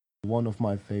One of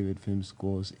my favorite film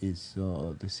scores is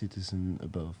The Citizen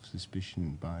Above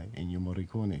Suspicion by Ennio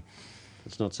Morricone.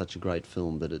 It's not such a great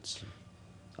film, but it's...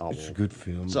 It's a good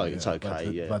film. So it's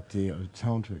okay, But the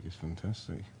soundtrack is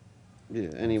fantastic. Yeah,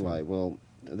 anyway, well,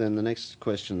 then the next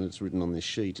question that's written on this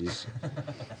sheet is,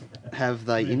 have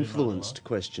they influenced,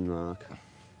 question mark?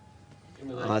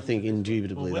 I think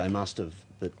indubitably they must have,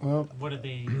 but... Well, What are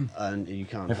the... And you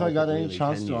can't... have I got any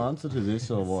chance to answer to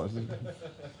this, or what?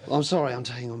 I'm sorry, I'm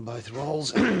taking on both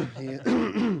roles.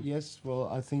 Yes, well,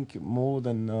 I think more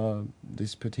than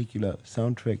this particular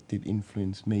soundtrack did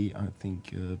influence me, I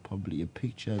think probably a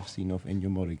picture I've seen of Ennio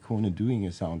Morricone doing a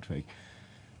soundtrack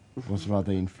was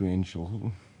rather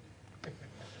influential.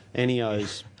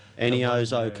 Ennio's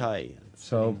okay.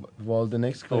 So, well, the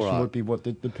next question Alright. would be, what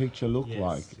did the picture look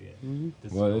like? Yeah.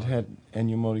 Well, it had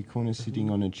Ennio Morricone sitting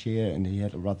on a chair, and he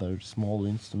had a rather small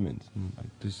instrument,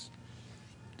 like this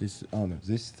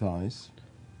size.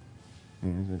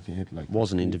 That he had like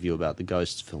Was an interview about the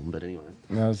Ghosts film, but anyway.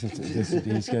 No, he's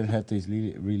had these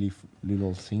really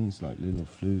little things, like little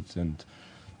flutes and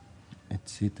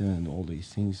etc. and all these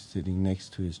things sitting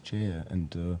next to his chair,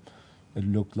 and it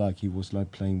looked like he was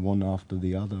like playing one after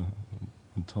the other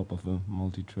on top of a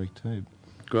multi-track tape.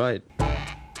 Great.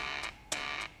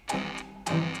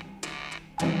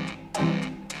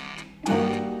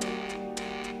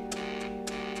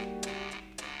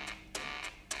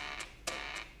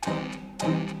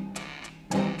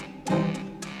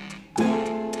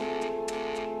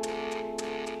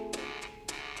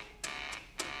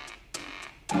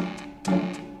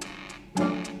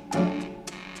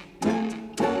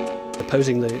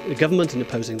 Opposing the government and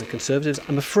opposing the Conservatives.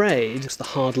 I'm afraid it's the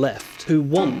hard left who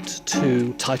want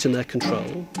to tighten their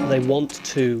control. They want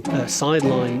to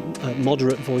sideline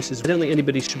moderate voices. I don't think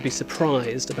anybody should be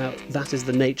surprised about that is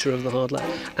the nature of the hard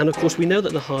left. And of course we know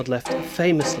that the hard left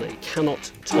famously cannot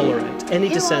tolerate any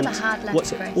dissent. Who are the hard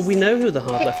left, Chris? Well, we know who the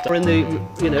hard left are in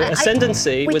the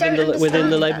ascendancy within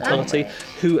the Labour Party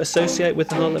who associate with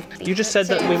the hard left. You just said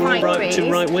that we were right to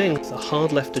right wing. The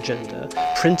hard left agenda,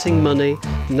 printing money,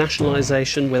 nationalisation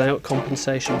without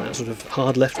compensation, that sort of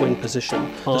hard left-wing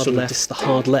position. Hard left, the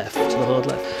hard left, the hard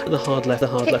left, and the hard left, the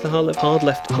hard left, the hard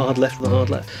left, hard left, hard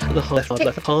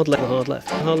left, the hard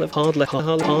left, and the hard left, hard left, the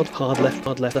hard left, hard left, hard left, hard left,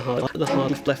 hard left, the hard, the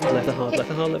hard left, left, the hard left,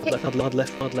 the hard left, hard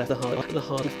left, hard left, the hard, the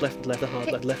hard left, left, the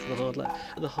hard left, left, the hard left,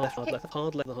 and the hard left,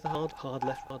 hard left, the hard, hard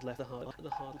left, the hard, the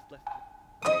hard left.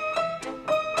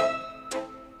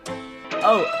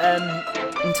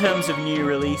 In terms of new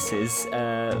releases,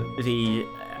 the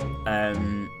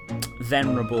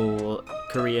venerable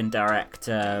Korean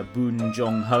director Boon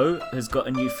Jong-ho has got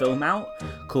a new film out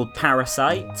called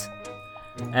Parasite.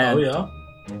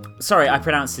 Sorry, I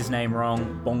pronounced his name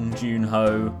wrong. Bong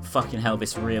Joon-ho. Fucking hell,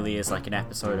 this really is like an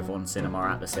episode of On Cinema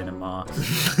at the Cinema.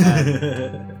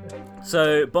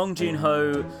 So, Bong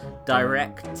Joon-ho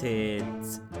directed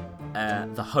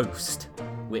The Host,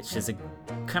 which is a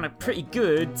kind of pretty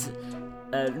good,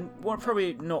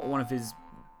 probably not one of his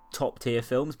top tier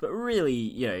films, but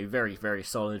really, very, very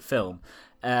solid film.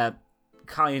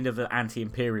 Kind of an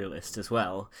anti-imperialist as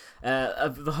well.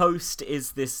 The Host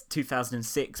is this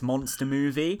 2006 monster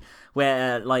movie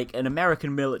where, like, an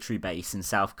American military base in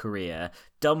South Korea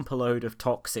dump a load of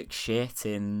toxic shit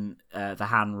in the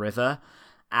Han River,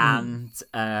 and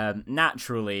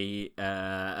naturally,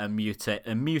 a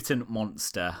mutant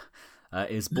monster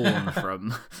is born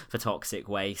from the toxic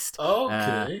waste.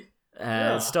 Okay.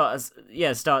 Starts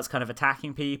kind of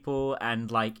attacking people, and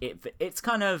like it's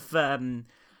kind of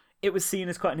it was seen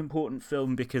as quite an important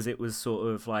film because it was sort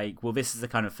of like, well, this is the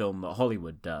kind of film that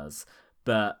Hollywood does,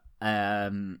 but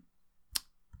in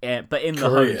The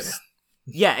Host,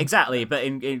 yeah, exactly. But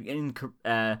in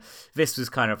this was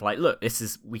kind of like, look,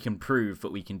 we can prove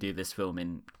that we can do this film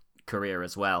in Korea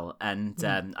as well, and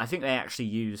I think they actually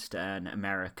used an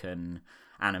American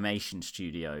animation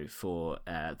studio for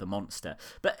the monster.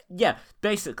 But yeah,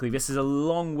 basically this is a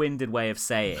long-winded way of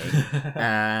saying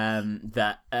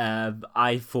that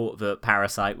I thought that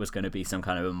Parasite was going to be some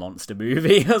kind of a monster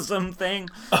movie or something.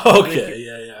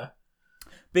 Okay,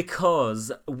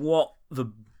 because what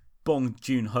the Bong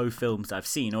Joon-ho films I've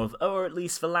seen, or at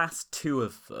least the last two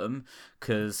of them,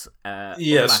 because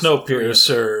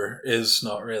Snowpiercer is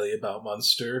not really about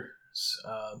monsters.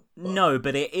 No,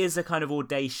 but it is a kind of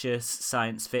audacious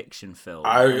science fiction film.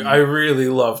 I really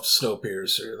loved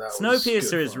Snowpiercer.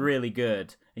 Snowpiercer is really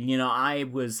good. And, I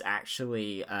was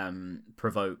actually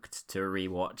provoked to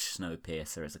rewatch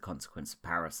Snowpiercer as a consequence of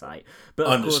Parasite. But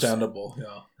understandable,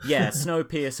 yeah,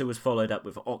 Snowpiercer was followed up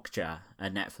with Okja, a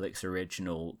Netflix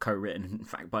original co-written, in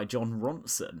fact, by John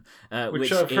Ronson.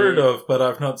 Which I've heard of, but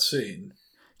I've not seen.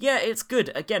 Yeah, it's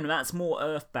good. Again, that's more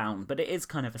Earthbound, but it is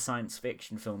kind of a science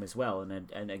fiction film as well,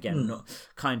 and again, not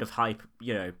kind of hyper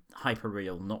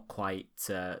real, not quite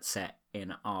set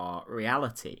in our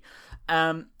reality.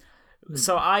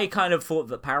 So I kind of thought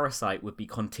that Parasite would be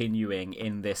continuing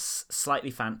in this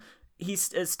slightly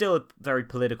He's still a very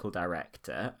political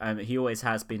director. He always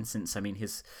has been since. I mean,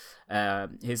 his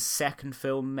second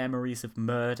film, Memories of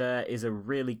Murder, is a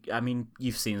really. I mean,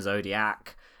 you've seen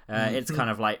Zodiac. It's kind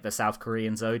of like the South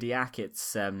Korean Zodiac.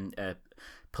 It's a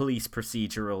police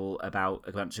procedural about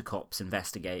a bunch of cops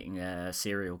investigating a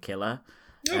serial killer.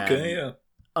 Okay, yeah.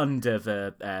 Under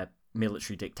the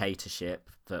military dictatorship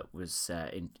that was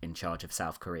in charge of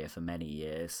South Korea for many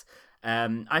years.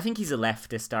 I think he's a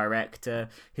leftist director.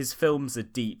 His films are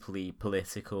deeply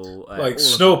political. Like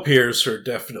Snowpiercer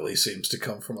definitely seems to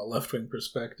come from a left-wing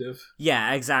perspective.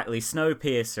 Yeah, exactly.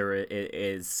 Snowpiercer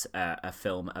is a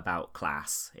film about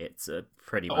class. It's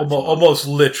pretty much almost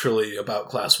literally about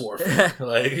class warfare.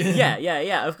 Like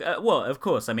yeah. Well, of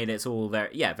course. I mean, it's all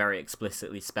very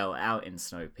explicitly spelled out in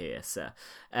Snowpiercer.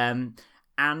 And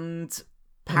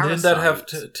Parasite, didn't that have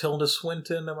Tilda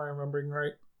Swinton? Am I remembering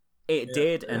right? It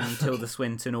did, and Tilda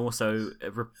Swinton also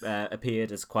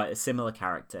appeared as quite a similar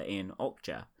character in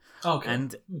Okja. Okay.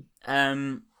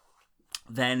 And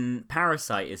then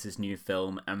Parasite is his new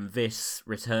film, and this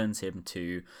returns him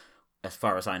to, as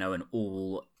far as I know, an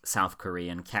all South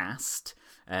Korean cast.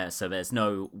 So there's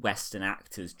no Western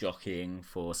actors jockeying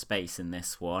for space in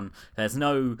this one. There's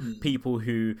no people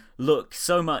who look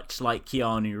so much like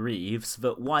Keanu Reeves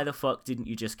that why the fuck didn't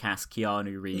you just cast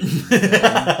Keanu Reeves?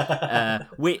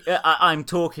 I'm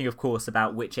talking, of course,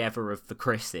 about whichever of the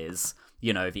Chris's,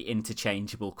 the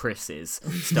interchangeable Chris's,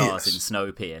 stars in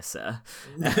Snowpiercer.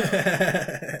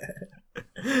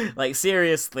 Like,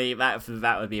 seriously, that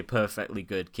would be a perfectly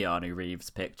good Keanu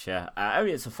Reeves picture. I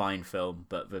mean, it's a fine film,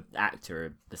 but the actor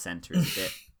at the centre is a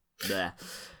bit there.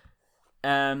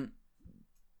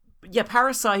 Yeah,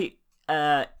 Parasite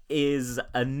is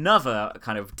another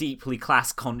kind of deeply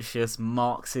class-conscious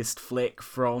Marxist flick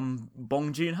from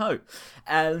Bong Joon-ho.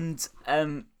 And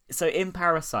so in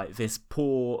Parasite, this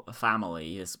poor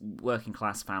family, this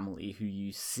working-class family who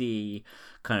you see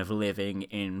kind of living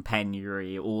in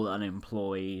penury, all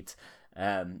unemployed,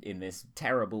 in this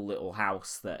terrible little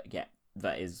house that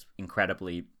is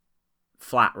incredibly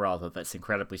flat, that's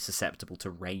incredibly susceptible to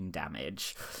rain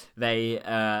damage. They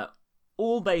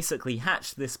all basically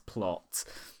hatch this plot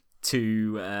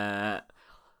to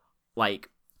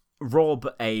rob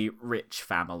a rich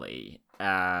family.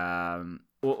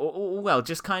 Well,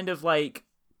 just kind of like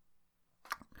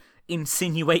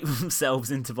insinuate themselves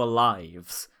into the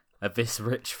lives of this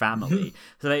rich family.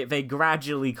 So they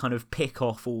gradually kind of pick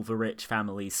off all the rich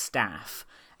family's staff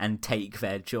and take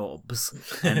their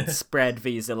jobs and spread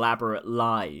these elaborate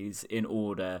lies in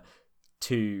order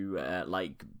to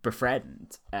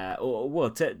befriend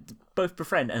to both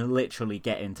befriend and literally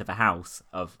get into the house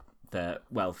of the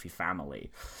wealthy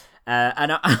family.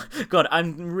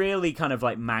 I'm really kind of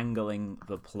like mangling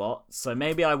the plot, so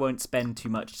maybe I won't spend too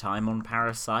much time on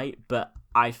Parasite, but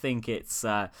I think it's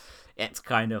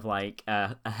kind of like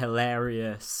a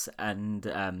hilarious and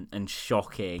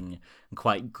shocking and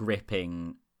quite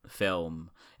gripping film.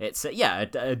 It's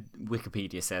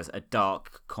Wikipedia says a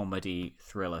dark comedy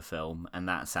thriller film, and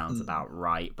that sounds about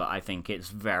right, but I think it's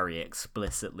very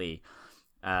explicitly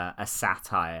a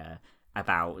satire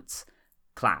about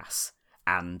class,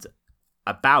 and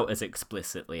about as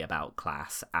explicitly about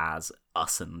class as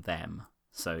Us and Them.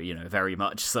 So, very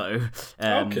much so.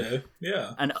 Okay,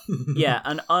 yeah.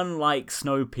 And unlike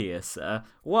Snowpiercer,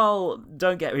 well,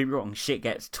 don't get me wrong, shit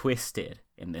gets twisted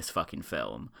in this fucking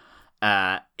film.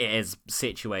 It is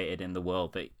situated in the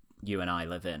world that you and I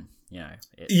live in.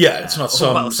 It's not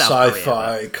some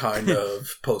sci-fi Korea, kind of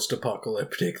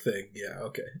post-apocalyptic thing. Yeah,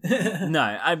 okay.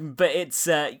 No, but it's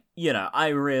I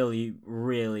really,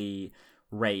 really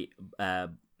rate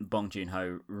Bong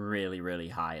Joon-ho really, really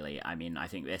highly. I mean, I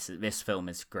think this film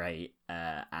is great,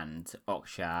 and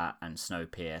Okja and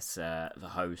Snowpiercer, The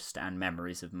Host, and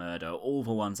Memories of Murder, all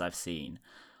the ones I've seen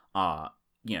are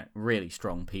really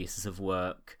strong pieces of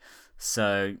work.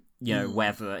 So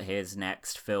whether his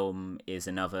next film is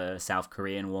another South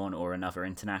Korean one or another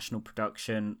international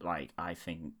production, I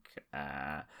think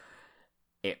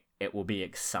it will be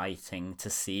exciting to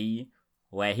see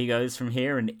where he goes from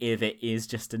here, and if it is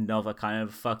just another kind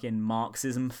of fucking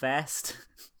Marxism fest.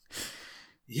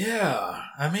 Yeah,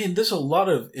 I mean, there's a lot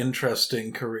of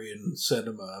interesting Korean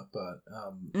cinema, but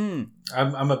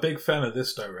I'm a big fan of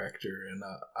this director, and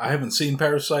I haven't seen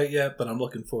Parasite yet, but I'm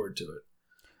looking forward to it.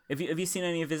 Have you seen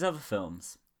any of his other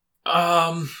films?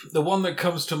 The one that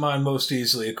comes to mind most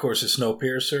easily, of course, is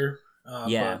Snowpiercer.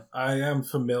 Yeah. But I am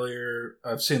familiar.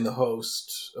 I've seen The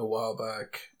Host a while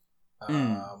back.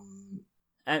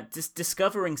 Just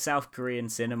discovering South Korean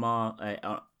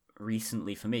cinema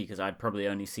recently for me, because I'd probably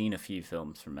only seen a few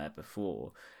films from there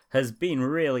before, has been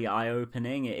really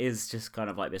eye-opening. It is just kind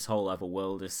of like this whole other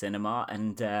world of cinema,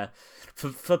 and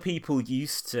for people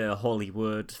used to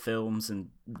Hollywood films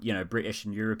and, you know, British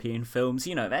and European films,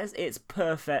 you know, it's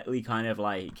perfectly kind of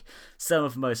like some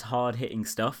of the most hard-hitting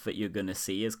stuff that you're gonna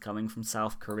see is coming from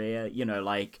South Korea, you know,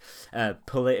 like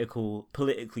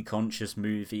politically conscious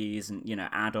movies and, you know,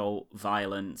 adult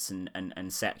violence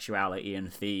and sexuality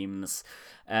and themes.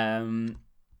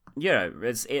 You know,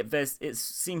 it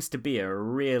seems to be a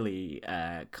really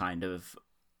kind of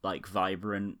like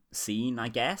vibrant scene, I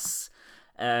guess.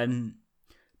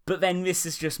 But then this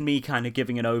is just me kind of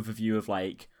giving an overview of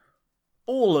like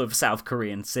all of South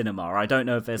Korean cinema. I don't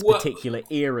know if there's particular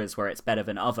eras where it's better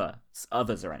than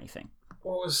others or anything.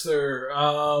 What was there?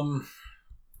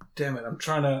 Damn it, I'm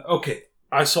trying to. Okay,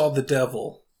 I saw The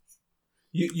Devil.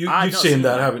 You've seen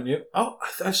that, haven't you? Oh,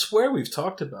 I swear we've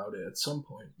talked about it at some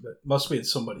point. That must be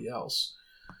somebody else.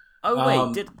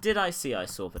 Oh wait, did I see? I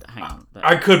saw that. Hang on.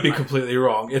 I could be completely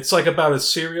wrong. It's like about a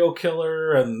serial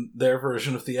killer, and their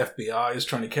version of the FBI is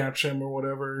trying to catch him or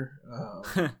whatever.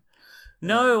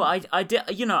 No, I did.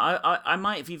 You know, I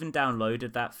might have even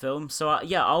downloaded that film. So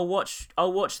yeah, I'll watch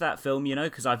that film. You know,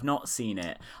 because I've not seen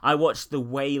it. I watched The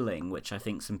Wailing, which I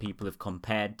think some people have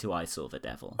compared to I Saw the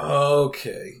Devil.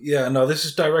 Okay, yeah, no, this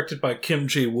is directed by Kim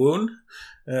Ji-woon,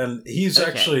 and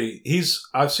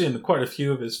I've seen quite a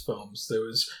few of his films. There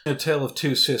was A Tale of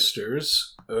Two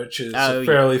Sisters, which is a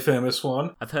fairly famous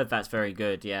one. I've heard that's very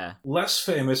good, yeah. Less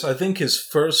famous, I think his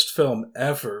first film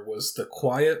ever was The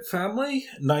Quiet Family,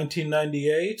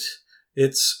 1998.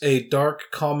 It's a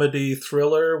dark comedy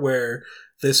thriller where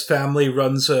this family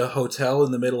runs a hotel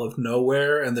in the middle of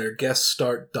nowhere and their guests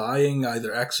start dying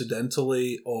either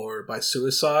accidentally or by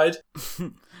suicide.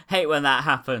 Hate when that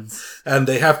happens. And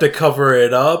they have to cover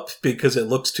it up because it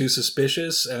looks too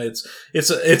suspicious, and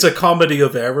it's a comedy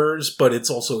of errors, but it's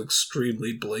also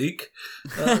extremely bleak.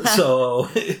 So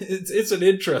it's an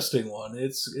interesting one.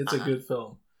 It's a good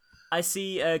film. I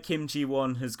see Kim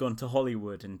Ji-won has gone to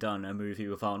Hollywood and done a movie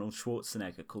with Arnold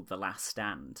Schwarzenegger called The Last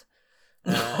Stand.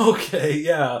 Okay,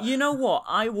 yeah. You know what?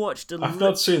 I've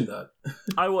not seen that.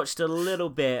 I watched a little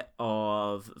bit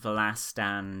of The Last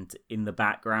Stand in the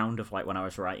background of like when I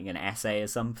was writing an essay or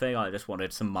something. I just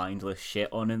wanted some mindless shit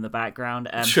on in the background.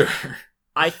 Sure.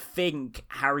 I think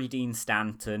Harry Dean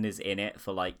Stanton is in it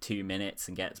for like 2 minutes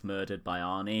and gets murdered by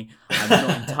Arnie. I'm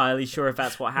not entirely sure if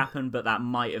that's what happened, but that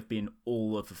might have been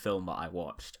all of the film that I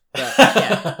watched. But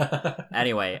yeah.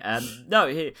 Anyway, no,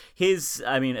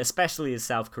 especially his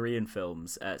South Korean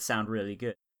films sound really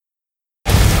good.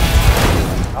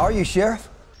 How are you, Sheriff?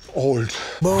 Old.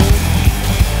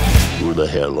 Who the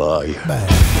hell are you?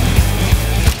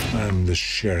 I'm the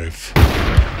sheriff.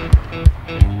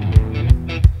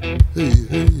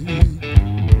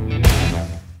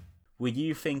 Were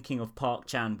you thinking of Park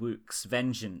Chan-wook's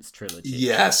Vengeance trilogy?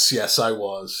 Yes, I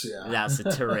was. Yeah, that's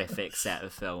a terrific set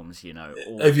of films. You know,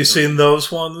 have you seen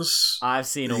those ones? I've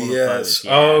seen all of those.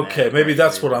 Yeah, okay, maybe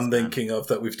that's what I'm thinking of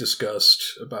that we've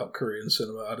discussed about Korean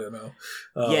cinema. I don't know.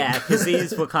 Yeah, because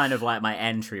these were kind of like my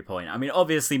entry point. I mean,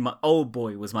 obviously, Old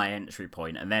Boy was my entry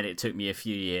point, and then it took me a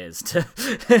few years to.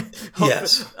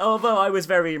 Yes. Although I was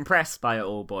very impressed by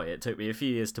Old Boy, it took me a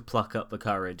few years to pluck up the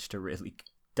courage to really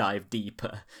dive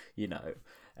deeper, you know.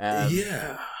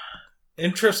 Yeah,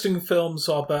 interesting films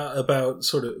about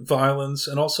sort of violence,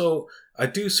 and also I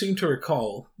do seem to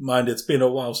recall, mind it's been a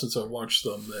while since I watched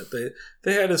them, that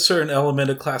they had a certain element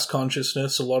of class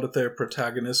consciousness. A lot of their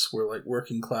protagonists were like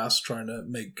working class trying to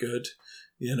make good,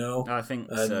 you know. I think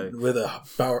so. With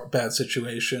a bad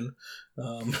situation.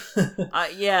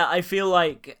 Yeah, I feel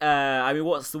like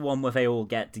what's the one where they all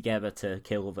get together to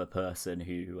kill the person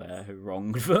who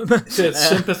wronged them? Is it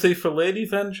Sympathy for Lady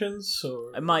Vengeance?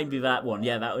 Or... It might be that one.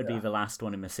 Yeah, that would be the last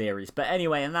one in the series. But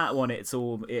anyway, in that one,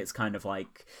 it's kind of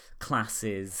like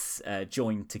classes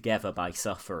joined together by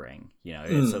suffering. You know,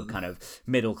 it's a kind of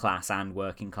middle class and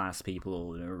working class people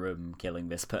all in a room killing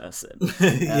this person.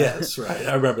 Yes, right.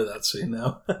 I remember that scene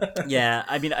now. Yeah,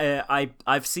 I mean,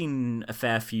 I've seen a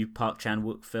fair few Park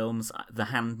Chan-wook films. The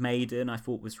Handmaiden I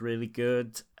thought was really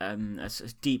good. It's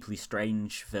a deeply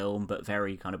strange film, but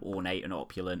very kind of ornate and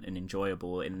opulent and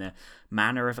enjoyable in the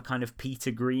manner of a kind of Peter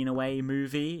Greenaway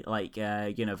movie, like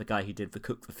the guy who did The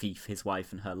Cook, the Thief, His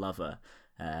Wife and Her Lover.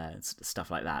 Stuff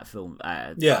like that film,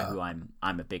 who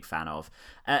I'm a big fan of,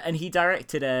 and he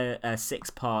directed a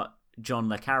 6-part John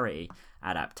le Carré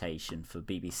adaptation for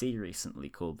BBC recently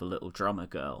called The Little Drummer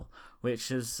Girl,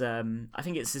 which is I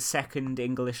think it's his second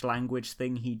English language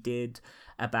thing he did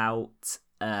about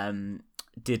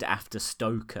did after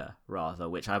Stoker rather,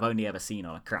 which I've only ever seen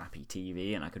on a crappy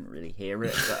TV and I couldn't really hear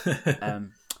it, but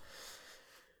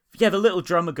yeah, The Little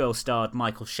Drummer Girl starred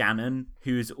Michael Shannon,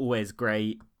 who's always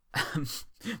great.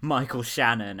 Michael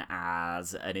Shannon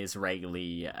as an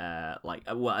Israeli, as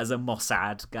a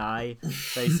Mossad guy,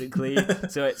 basically.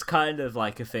 So it's kind of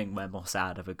like a thing where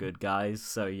Mossad are the good guys.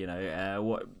 So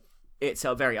it's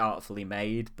very artfully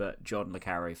made, but John le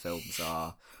Carré films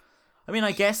are. I mean,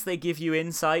 I guess they give you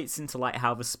insights into like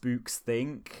how the spooks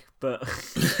think, but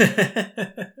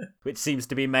which seems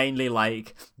to be mainly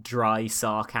like dry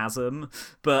sarcasm.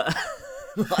 But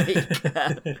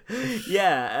that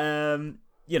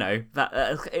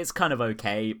it's kind of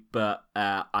okay, but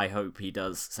I hope he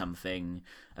does something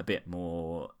a bit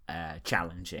more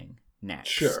challenging next.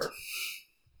 Sure.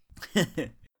 I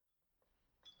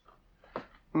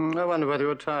wonder whether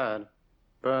you're tired,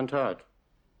 burnt out.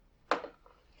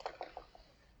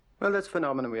 Well, that's a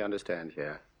phenomenon we understand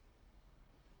here.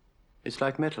 It's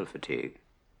like metal fatigue.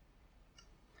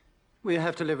 We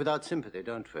have to live without sympathy,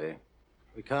 don't we?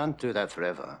 We can't do that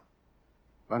forever.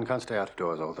 One can't stay out of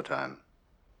doors all the time.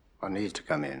 One needs to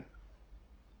come in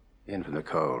from the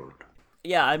cold.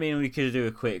 Yeah, I mean, we could do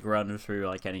a quick run through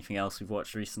like anything else we've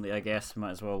watched recently. I guess might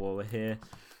as well while we're here.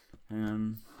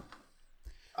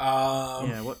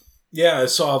 What? Yeah, I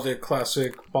saw the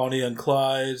classic Bonnie and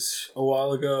Clyde a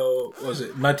while ago. Was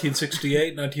it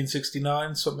 1968,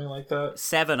 1969, something like that?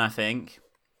 7, I think.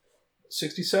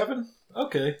 67?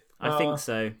 Okay. I think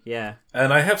so, yeah.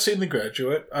 And I have seen The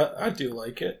Graduate. I do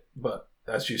like it, but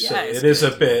as you say, it good. is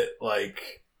a bit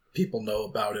like people know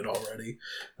about it already.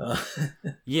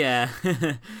 Yeah.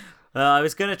 I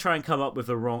was going to try and come up with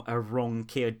a wrong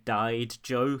kid died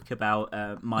joke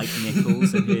about Mike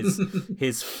Nichols and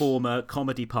his former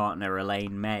comedy partner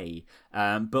Elaine May.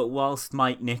 But whilst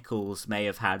Mike Nichols may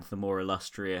have had the more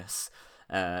illustrious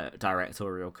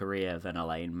directorial career than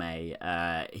Elaine May,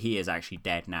 he is actually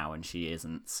dead now and she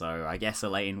isn't, so I guess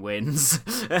Elaine wins.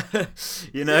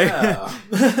 Yeah.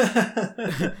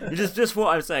 just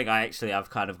what I'm saying, I've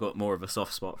kind of got more of a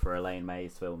soft spot for Elaine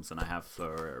May's films than I have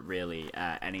for really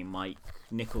any Mike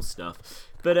Nichols stuff.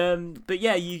 But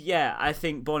I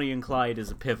think Bonnie and Clyde is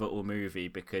a pivotal movie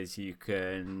because you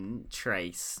can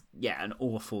trace an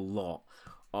awful lot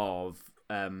of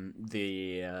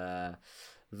the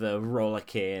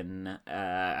rollicking,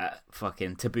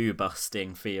 fucking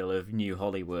taboo-busting feel of New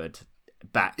Hollywood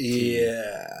back to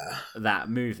that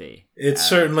movie. It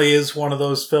certainly is one of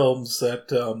those films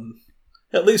that,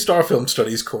 at least our film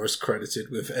studies course credited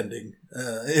with ending,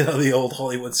 the old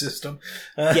Hollywood system.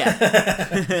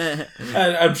 Yeah.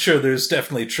 And I'm sure there's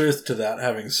definitely truth to that,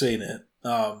 having seen it.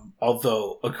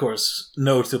 Although, of course,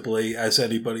 notably, as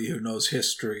anybody who knows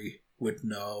history would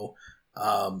know,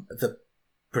 the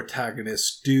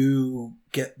protagonists do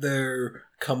get their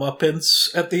comeuppance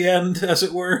at the end, as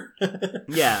it were.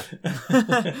 Yeah.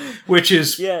 Which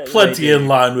is plenty in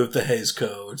line with the Hays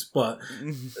Code. But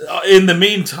in the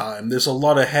meantime, there's a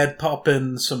lot of head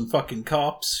popping, some fucking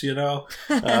cops,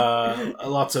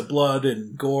 lots of blood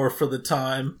and gore for the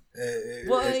time.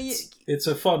 It's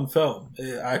a fun film,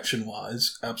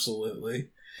 action-wise,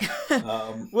 absolutely.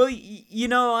 Well,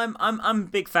 I'm a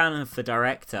big fan of the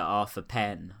director Arthur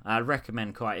Penn. I'd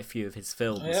recommend quite a few of his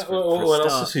films. Yeah, for what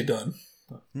else has he done?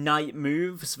 Night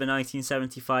Moves, the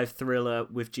 1975 thriller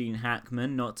with Gene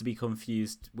Hackman, not to be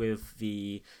confused with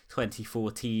the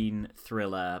 2014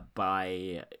 thriller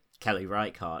by Kelly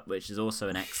Reichardt, which is also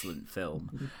an excellent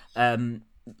film.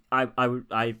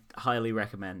 I highly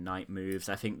recommend Night Moves.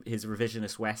 I think his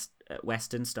revisionist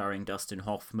western starring Dustin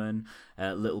Hoffman,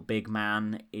 Little Big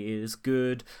Man, is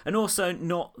good, and also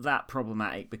not that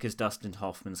problematic because Dustin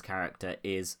Hoffman's character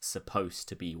is supposed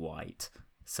to be white.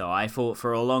 So I thought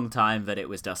for a long time that it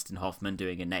was Dustin Hoffman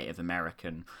doing a Native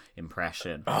American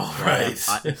impression. Oh, right.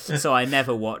 So I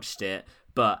never watched it.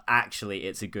 But actually,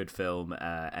 it's a good film,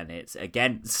 and it's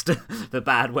against the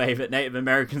bad way that Native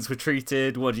Americans were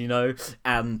treated, what do you know?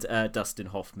 And Dustin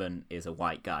Hoffman is a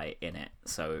white guy in it,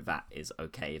 so that is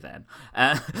okay then.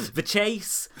 The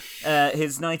Chase,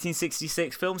 his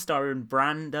 1966 film starring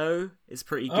Brando, is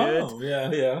pretty good. Oh,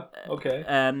 yeah,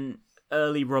 okay.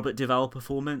 Early Robert Duvall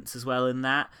performance as well in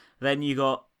that. Then you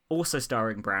got also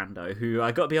starring Brando, who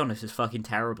I gotta be honest is fucking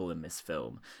terrible in this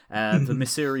film. The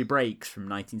Missouri Breaks from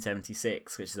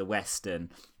 1976, which is a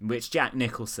western in which Jack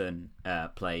Nicholson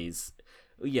plays,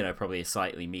 probably a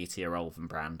slightly meatier role than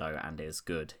Brando and is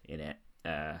good in it.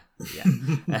 And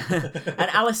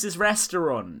Alice's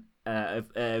Restaurant,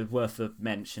 worth a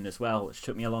mention as well, which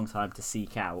took me a long time to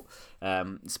seek out.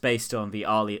 It's based on the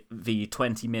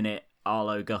 20-minute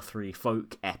Arlo Guthrie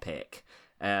folk epic.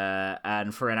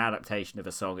 And for an adaptation of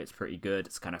a song, it's pretty good.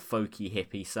 It's kind of folky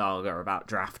hippie saga about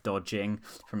draft dodging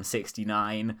from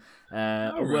 '69.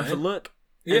 Worth a look.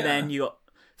 Yeah. And then you got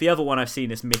the other one I've seen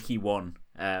is Mickey 1,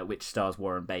 which stars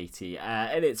Warren Beatty,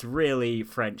 and it's really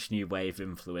French New Wave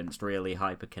influenced, really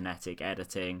hyperkinetic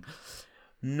editing.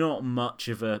 Not much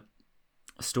of a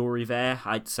story there,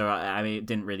 I mean, it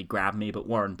didn't really grab me, but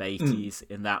Warren Beatty's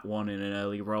in that one in an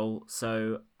early role,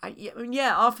 so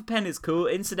Arthur Penn is cool.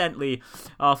 Incidentally,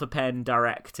 Arthur Penn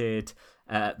directed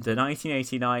the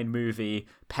 1989 movie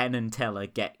Penn and Teller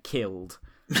Get Killed.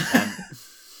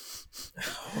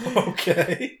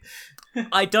 Okay.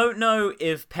 I don't know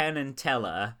if Penn and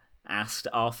Teller asked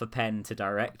Arthur Penn to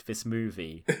direct this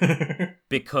movie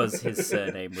because his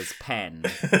surname was Penn.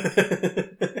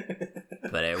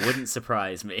 But it wouldn't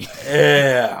surprise me.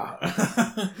 Yeah.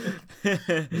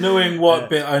 Knowing what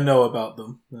bit I know about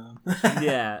them.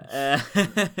 Yeah.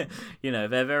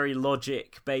 They're very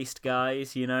logic-based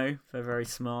guys, They're very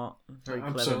smart, very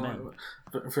clever men.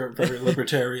 Very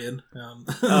libertarian.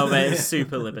 Oh, man,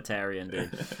 super libertarian,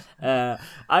 dude.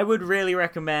 I would really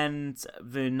recommend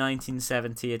the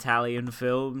 1970 Italian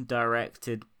film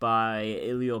directed by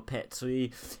Elio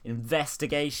Petri,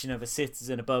 Investigation of a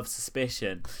Citizen Above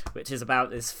Suspicion, which is about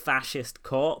this fascist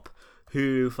cop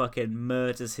who fucking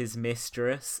murders his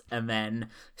mistress and then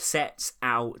sets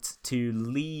out to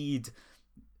lead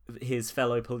his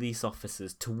fellow police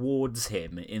officers towards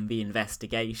him in the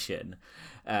investigation,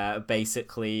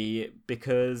 basically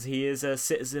because he is a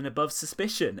citizen above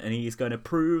suspicion and he's going to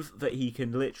prove that he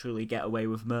can literally get away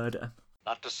with murder.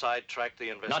 Not to sidetrack the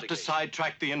investigation. Not to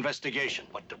sidetrack the investigation.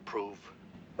 But to prove.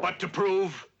 But to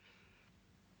prove.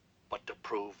 But to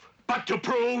prove. But to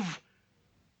prove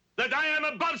that I am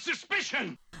above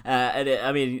suspicion.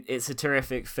 It's a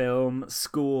terrific film,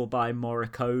 score by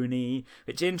Morricone,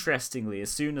 which interestingly,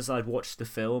 as soon as I'd watched the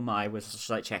film, I was just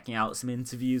like checking out some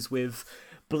interviews with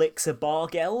Blixer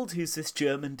Bargeld, who's this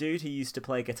German dude who used to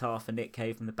play guitar for Nick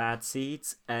Cave and the Bad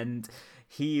Seeds, and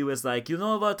he was like, you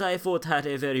know what I thought had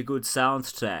a very good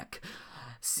soundtrack?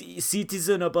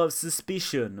 Citizen Above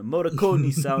Suspicion,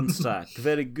 Morricone soundtrack,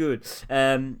 very good.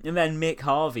 And then Mick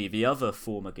Harvey, the other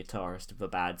former guitarist of the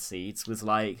Bad Seeds, was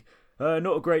like,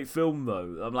 not a great film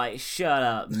though. I'm like, shut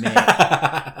up, Mick.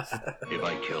 If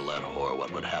I kill that whore,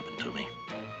 what would happen to me?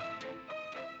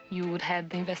 You would head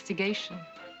the investigation.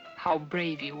 How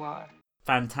brave you are.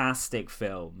 Fantastic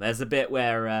film. There's a bit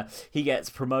where he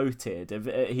gets promoted.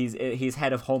 He's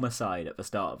head of homicide at the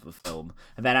start of the film,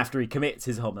 and then after he commits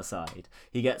his homicide,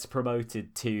 he gets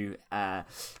promoted to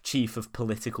chief of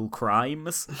political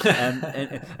crimes.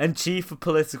 And chief of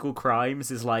political crimes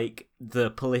is like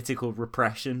the political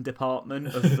repression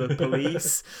department of the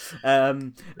police.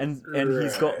 And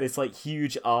he's got this like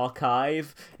huge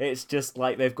archive. It's just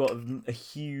like they've got a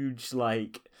huge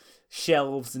like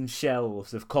shelves and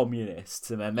shelves of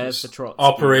communists, and then there's the Trotsky.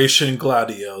 Operation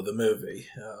Gladio, the movie.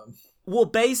 Well,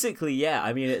 basically, yeah.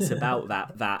 I mean, it's about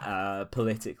that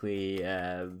politically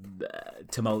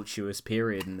tumultuous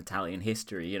period in Italian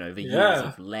history. The years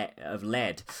of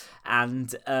lead,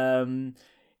 and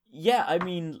I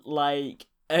mean, like.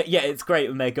 It's great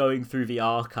when they're going through the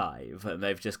archive and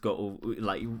they've just got all,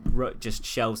 like just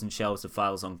shelves and shelves of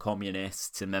files on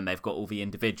communists, and then they've got all the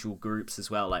individual groups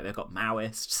as well. Like they've got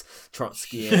Maoists,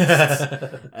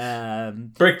 Trotskyists.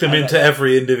 Break them into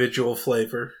every individual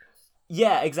flavor.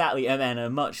 Yeah, exactly. And then a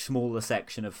much smaller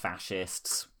section of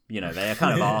fascists. They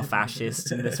kind of are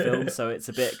fascists in this film, so it's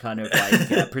a bit kind of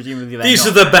like, presumably these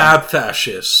are the bad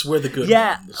fascists, we're the good ones.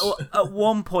 Yeah, at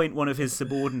one point, one of his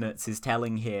subordinates is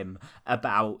telling him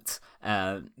about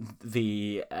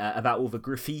about all the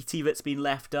graffiti that's been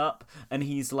left up, and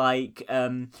he's like,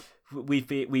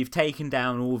 we've taken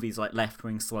down all these like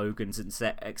left-wing slogans and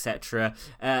etc.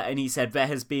 And he said there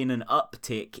has been an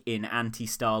uptick in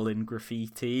anti-Stalin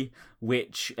graffiti,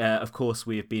 which of course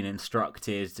we have been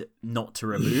instructed not to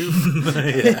remove.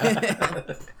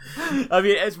 I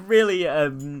mean, it's really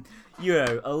a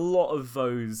lot of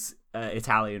those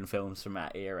Italian films from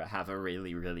that era have a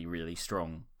really, really, really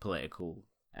strong political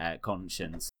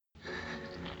conscience.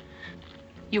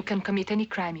 You can commit any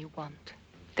crime you want.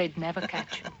 They'd never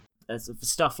catch you.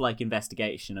 Stuff like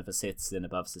Investigation of a Citizen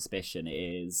Above Suspicion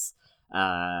is,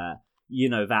 that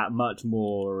much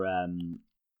more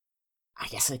I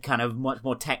guess, a kind of much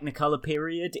more Technicolor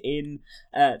period in,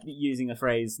 using a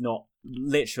phrase not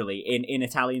literally, in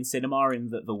Italian cinema, in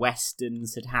that the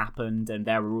Westerns had happened and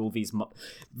there were all these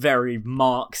very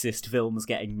Marxist films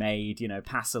getting made. You know,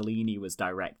 Pasolini was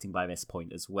directing by this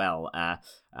point as well.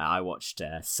 I watched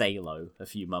Salo a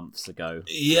few months ago.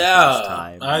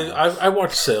 Yeah, I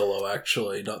watched Salo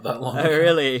actually not that long ago. Oh,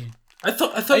 really? I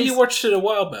thought you watched it a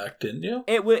while back, didn't you?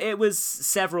 It was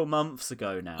several months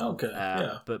ago now. Okay,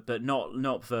 yeah. But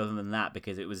not further than that,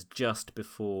 because it was just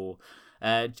before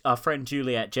our friend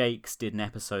Juliet Jakes did an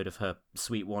episode of her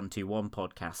Sweet 121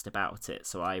 podcast about it.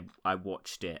 So I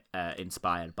watched it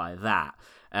inspired by that.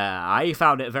 I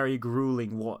found it a very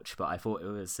grueling watch, but I thought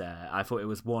it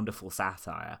was wonderful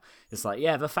satire. It's like,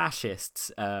 yeah, the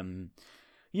fascists.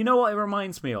 You know what it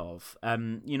reminds me of?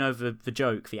 You know the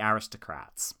joke, the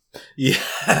aristocrats. Yeah,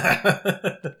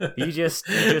 you just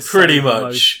pretty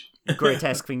much the most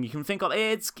grotesque thing you can think of.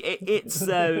 It's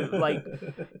like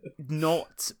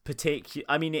not particular.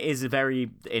 I mean, it is a very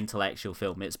intellectual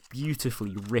film. It's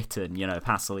beautifully written. You know,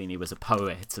 Pasolini was a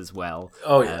poet as well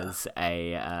as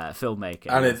a filmmaker,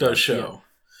 and it does show. You know,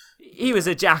 he was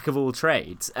a jack of all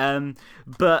trades.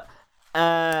 But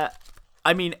I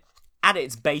mean, at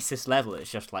its basest level,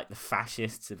 it's just like the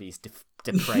fascists are these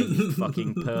depraved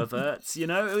fucking perverts, you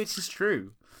know, which is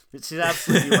true. Which is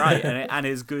absolutely right, and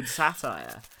is good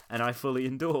satire, and I fully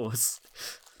endorse.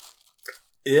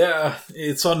 Yeah,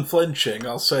 it's unflinching,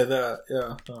 I'll say that,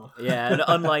 yeah. Oh. Yeah, and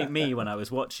unlike me when I was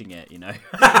watching it, you know.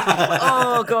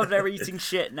 Oh, God, they're eating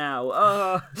shit now.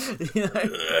 Oh, you know.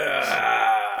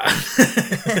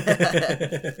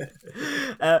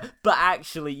 But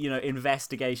actually, you know,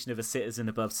 Investigation of a Citizen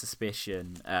Above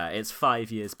Suspicion, it's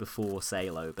 5 years before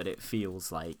Salo, but it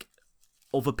feels like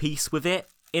of a piece with it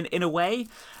in a way,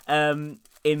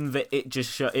 in that it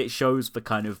just it shows the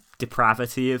kind of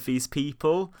depravity of these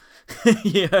people,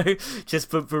 you know,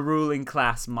 just the ruling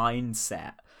class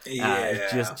mindset. Yeah.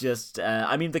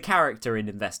 I mean, the character in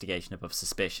Investigation Above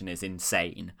Suspicion is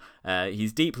insane.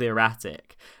 He's deeply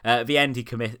erratic. At the end, he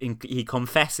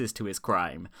confesses to his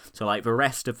crime to like the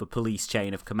rest of the police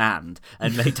chain of command,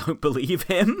 and they don't believe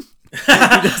him. He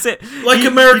does it like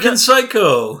American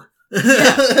Psycho.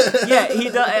 Yeah, he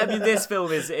does. I mean, this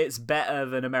film it's better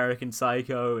than American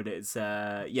Psycho, and it's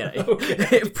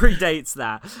it predates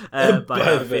that by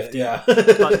about 15. Yeah.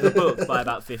 But the book by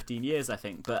about 15 years, I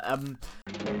think. But I'm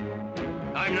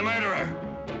the murderer.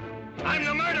 I'm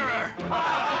the murderer.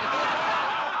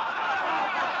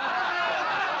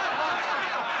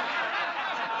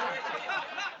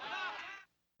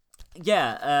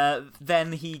 Yeah.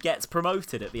 Then he gets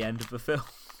promoted at the end of the film.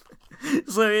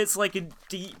 So it's like a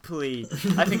deeply,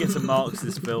 I think it's a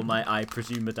Marxist film. I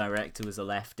presume the director was a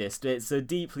leftist. It's a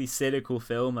deeply cynical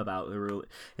film about the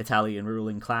Italian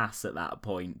ruling class at that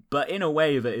point, but in a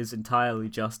way that is entirely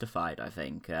justified, I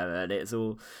think. And it's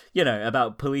all, you know,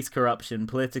 about police corruption,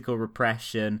 political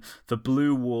repression, the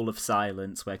blue wall of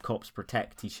silence where cops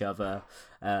protect each other.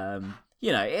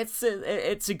 You know,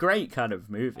 it's a great kind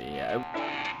of movie.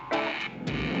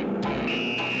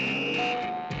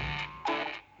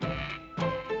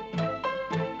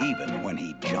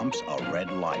 Jumps a red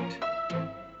light.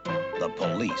 The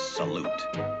police salute.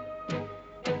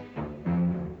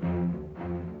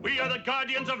 We are the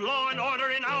guardians of law and order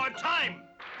in our time.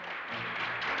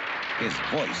 His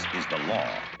voice is the law.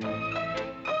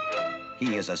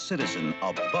 He is a citizen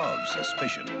above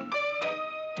suspicion.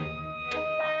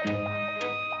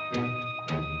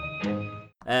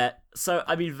 So,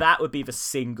 I mean, that would be the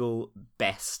single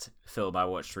best film I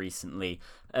watched recently.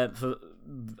 I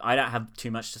don't have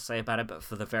too much to say about it, but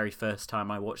for the very first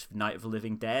time I watched Night of the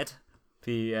Living Dead,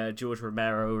 the George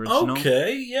Romero original.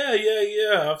 Okay,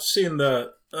 yeah. I've seen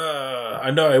that. I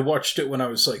know I watched it when I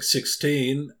was like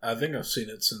 16. I think I've seen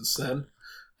it since then.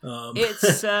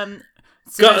 It's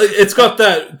got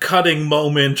that cutting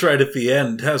moment right at the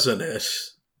end, hasn't it?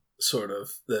 Sort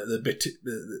of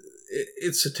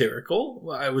it's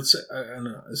satirical, I would say. I don't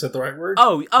know. Is that the right word?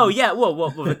 Oh yeah. Well,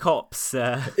 what were the cops?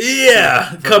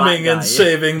 Yeah, coming and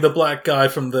saving the black guy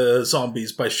from the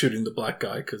zombies by shooting the black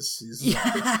guy because he's. Yeah.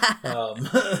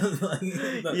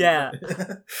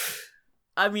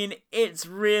 I mean, it's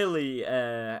really.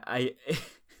 I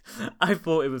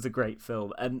thought it was a great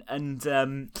film, and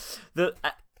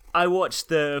I watched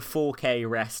the 4K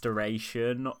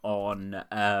restoration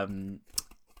on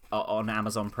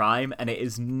Amazon Prime, and it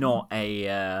is not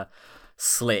a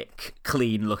slick,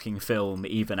 clean-looking film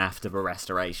even after the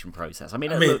restoration process. I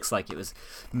mean, it looks like it was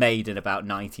made in about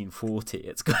 1940.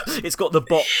 It's got the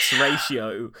box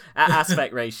ratio,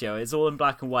 aspect ratio. It's all in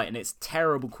black and white, and it's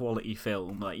terrible quality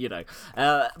film. Like, you know,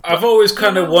 I've always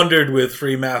kind of wondered with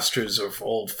remasters of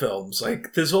old films,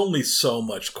 like, there's only so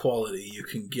much quality you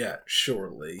can get,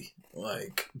 surely.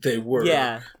 Like, they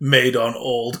were made on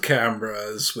old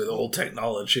cameras with old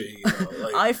technology. You know,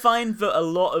 like... I find that a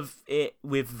lot of it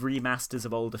with remasters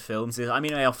of older films is, I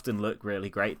mean, they often look really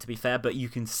great, to be fair, but you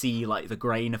can see, like, the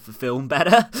grain of the film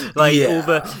better. Like,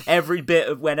 every bit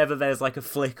of whenever there's, like, a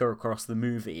flicker across the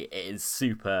movie, it is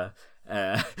super...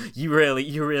 you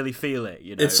really feel it,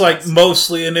 you know. It's like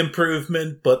mostly an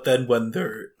improvement, but then when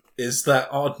there is that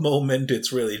odd moment,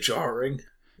 it's really jarring.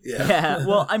 Yeah.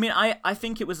 Well, I mean, I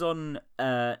think it was on.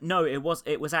 No, it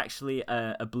was actually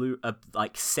a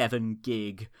like 7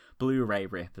 gig Blu-ray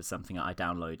rip or something that I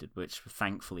downloaded, which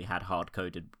thankfully had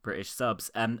hard-coded British subs.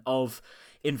 Of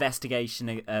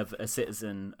Investigation of a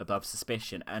Citizen Above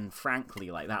Suspicion, and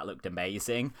frankly, like, that looked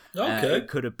amazing. Okay. It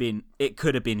could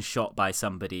have been shot by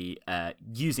somebody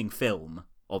using film,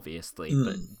 obviously,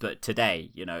 but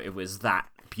today, you know, it was that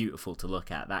beautiful to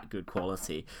look at, that good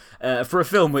quality for a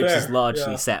film which is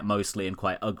largely set mostly in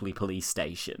quite ugly police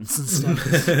stations and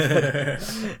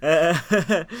stuff.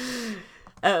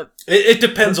 It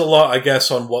depends a lot, I guess,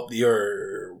 on what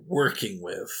you're working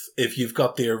with. If you've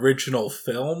got the original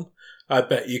film, I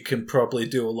bet you can probably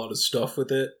do a lot of stuff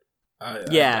with it.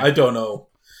 I don't know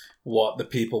what the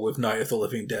people with Night of the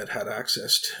Living Dead had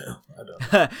access to. I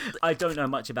don't know. I don't know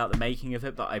much about the making of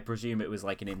it, but I presume it was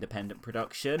like an independent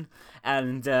production,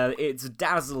 and it's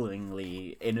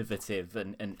dazzlingly innovative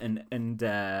and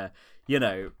you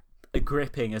know,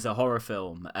 gripping as a horror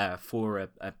film for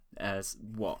as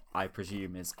what I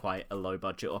presume is quite a low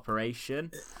budget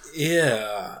operation.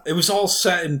 Yeah, it was all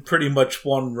set in pretty much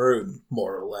one room,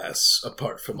 more or less,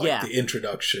 apart from like the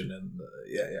introduction and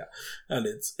and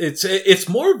it's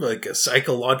more of like a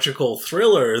psychological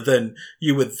thriller than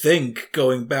you would think.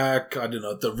 Going back, I don't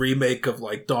know, the remake of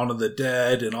like Dawn of the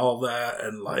Dead and all that,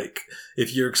 and like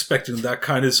if you're expecting that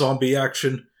kind of zombie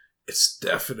action, it's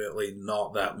definitely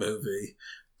not that movie.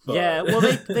 But... Yeah, well,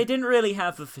 they didn't really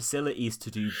have the facilities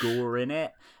to do gore in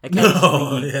it.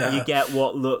 Occasionally, you get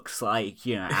what looks like,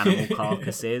 you know, animal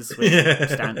carcasses which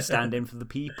stand in for the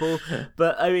people.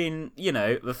 But, I mean, you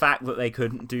know, the fact that they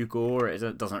couldn't do gore,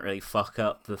 it doesn't really fuck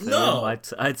up the film, no.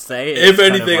 I'd say. If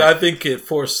anything, I think it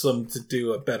forced them to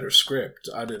do a better script.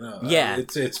 I don't know. Yeah.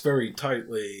 It's very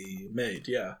tightly made,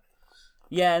 Yeah,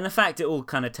 and the fact it all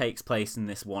kind of takes place in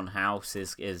this one house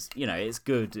is you know, it's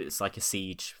good. It's like a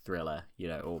siege thriller, you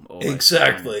know.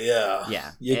 Exactly, yeah.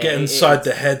 Yeah. You get inside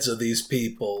the heads of these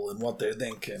people and what they're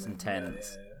thinking. It's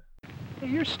intense.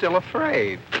 You're still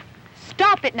afraid.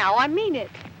 Stop it now, I mean it.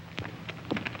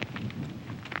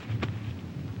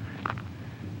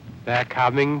 They're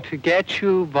coming to get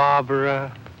you,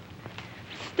 Barbara.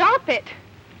 Stop it.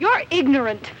 You're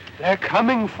ignorant. They're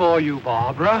coming for you,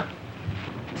 Barbara.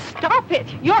 Stop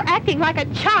it! You're acting like a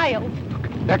child!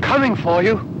 They're coming for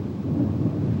you.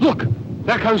 Look,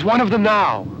 there comes one of them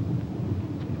now.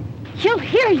 He'll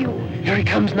hear you. Here he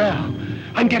comes now.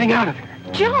 I'm getting out of here.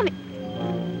 Johnny!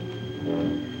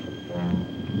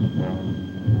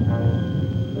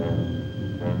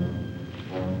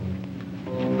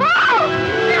 Oh!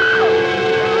 No!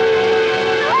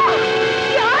 No!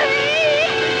 Johnny!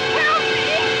 Help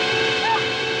me!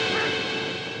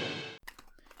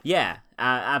 Yeah.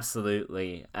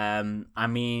 Absolutely. I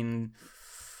mean,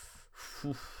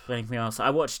 anything else?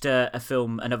 I watched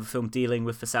another film dealing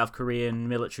with the South Korean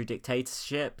military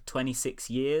dictatorship, 26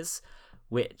 Years,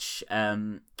 which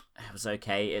was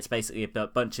okay. It's basically a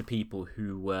bunch of people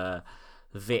who were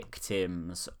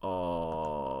victims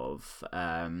of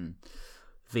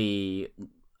the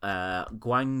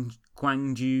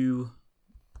Gwangju.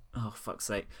 Oh, fuck's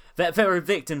sake. They were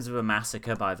victims of a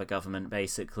massacre by the government,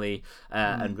 basically,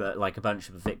 and like a bunch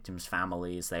of the victims'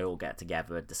 families, they all get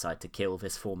together and decide to kill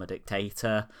this former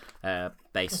dictator,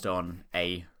 based on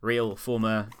a real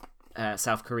former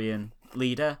South Korean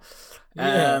leader.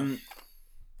 I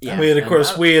mean, of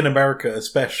course, we in America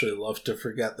especially love to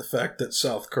forget the fact that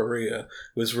South Korea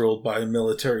was ruled by a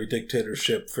military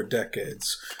dictatorship for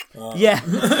decades.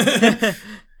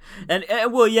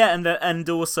 And and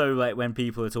also like when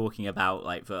people are talking about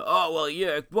like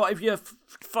what if you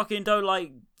fucking don't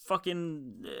like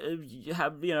fucking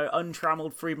have, you know,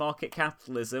 untrammeled free market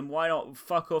capitalism, why not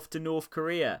fuck off to North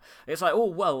Korea? It's like, oh,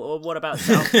 well, or what about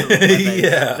South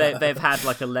Korea? They've had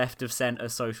like a left of centre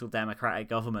social democratic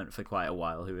government for quite a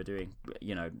while who are doing,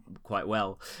 you know, quite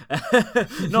well.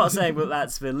 Not saying that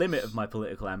that's the limit of my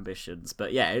political ambitions,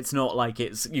 but yeah, it's not like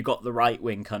it's you got the right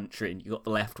wing country and you got the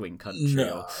left wing country.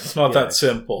 No, it's not that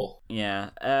simple.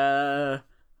 Yeah.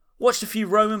 Watched a few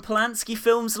Roman Polanski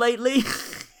films lately.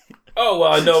 Oh,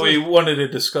 well, I know we wanted to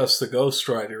discuss The Ghost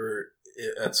Rider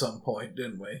at some point,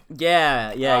 didn't we?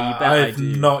 Yeah, you bet I've I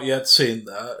do. not yet seen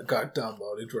that. Got it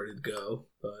downloaded, ready to go.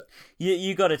 But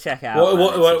you got to check out.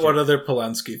 What other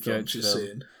Polanski films you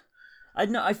seen?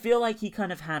 I feel like he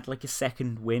kind of had like a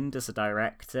second wind as a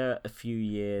director a few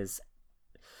years,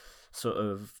 sort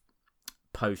of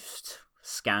post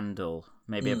Scandal,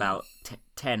 maybe about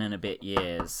 10 and a bit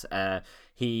years.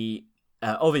 He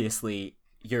obviously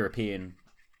European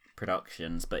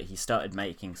productions, but he started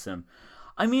making some,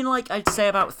 I mean, like, I'd say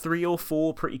about 3 or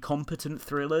 4 pretty competent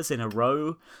thrillers in a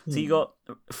row. So you got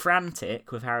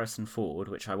Frantic with Harrison Ford,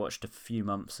 which I watched a few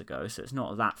months ago, so it's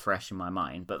not that fresh in my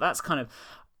mind, but that's kind of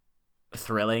a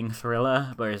thrilling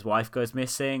thriller where his wife goes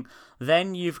missing.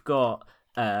 Then you've got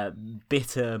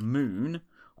Bitter Moon,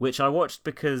 which I watched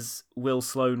because Will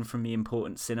Sloan from the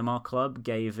Important Cinema Club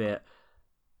gave it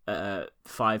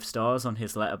 5 stars on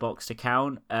his Letterboxd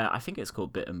account. I think it's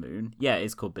called Bitter Moon. Yeah, it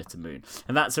is called Bitter Moon.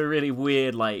 And that's a really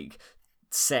weird, like,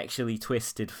 sexually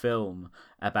twisted film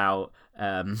about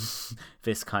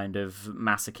this kind of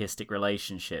masochistic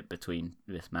relationship between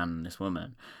this man and this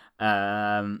woman.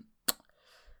 And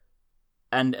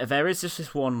there is just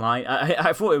this one line.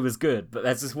 I thought it was good, but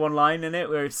there's this one line in it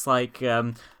where it's like,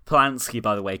 Polanski,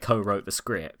 by the way, co-wrote the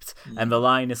script, and the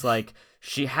line is like,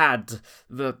 she had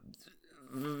the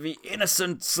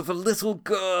innocence of a little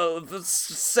girl, the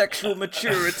sexual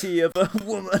maturity of a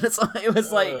woman. It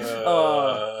was like,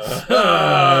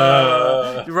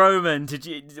 Roman,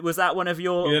 was that one of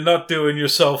your... You're not doing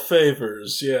yourself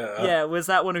favors, yeah. Yeah, was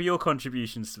that one of your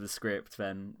contributions to the script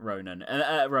then, Roman?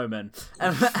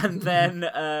 And then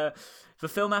the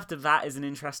film after that is an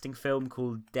interesting film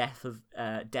called Death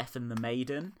and the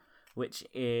Maiden, which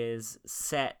is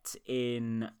set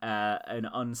in an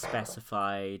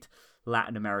unspecified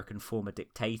Latin American former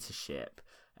dictatorship.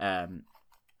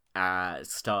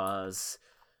 Stars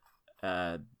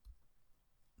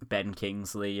Ben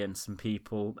Kingsley and some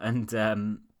people,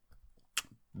 and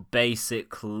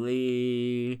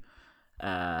basically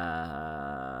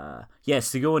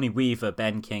Sigourney Weaver,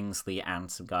 Ben Kingsley, and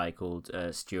some guy called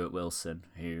Stuart Wilson,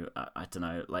 who I don't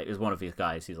know, like, is one of these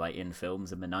guys who's like in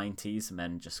films in the 90s and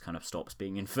then just kind of stops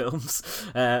being in films,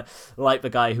 like the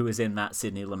guy who was in that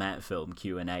Sidney Lumet film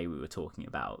Q&A we were talking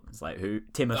about. It's like who,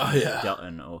 Timothy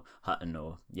Hutton or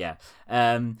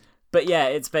but yeah,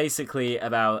 it's basically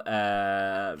about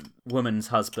woman's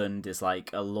husband is like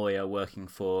a lawyer working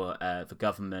for the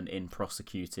government in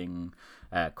prosecuting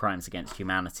crimes against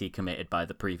humanity committed by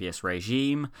the previous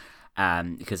regime,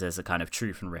 because there's a kind of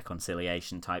truth and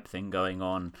reconciliation type thing going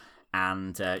on.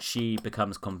 And she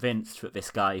becomes convinced that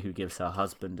this guy who gives her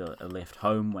husband a lift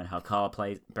home when his car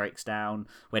breaks down,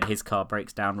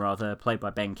 played by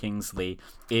Ben Kingsley,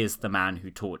 is the man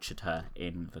who tortured her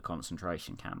in the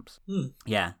concentration camps.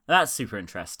 Yeah, that's super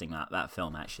interesting, that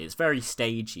film, actually. It's very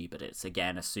stagey, but it's,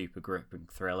 again, a super gripping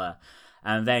thriller.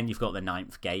 And then you've got The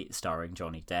Ninth Gate, starring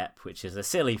Johnny Depp, which is a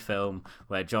silly film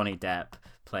where Johnny Depp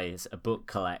plays a book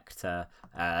collector.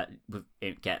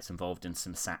 It gets involved in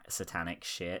some satanic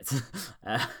shit.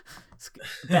 It's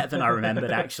better than I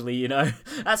remembered, actually, you know.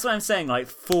 That's what I'm saying, like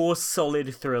 4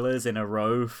 solid thrillers in a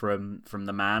row from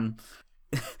the man.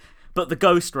 But The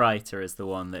Ghostwriter is the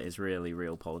one that is really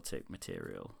realpolitik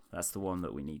material. That's the one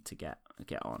that we need to get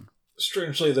on.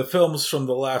 Strangely, the films from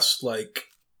the last,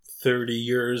 30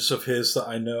 years of his that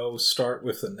I know start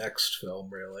with the next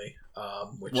film, really.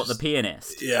 The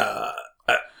Pianist? Yeah.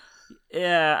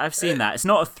 Yeah, I've seen that. It's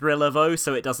not a thriller, though,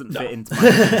 so it doesn't fit into my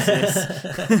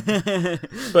thesis.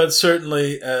 But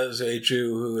certainly, as a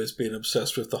Jew who has been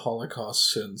obsessed with the Holocaust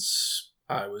since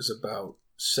I was about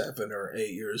 7 or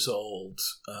 8 years old,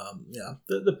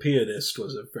 the Pianist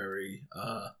was a very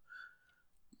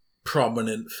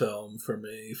prominent film for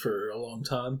me for a long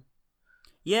time.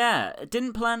 Yeah,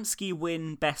 didn't Polanski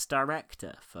win Best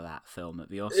Director for that film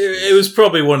at the Oscars? It was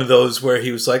probably one of those where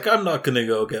he was like, I'm not going to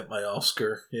go get my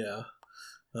Oscar. Yeah.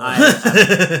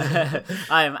 I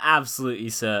am absolutely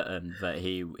certain that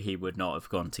he would not have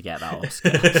gone to get that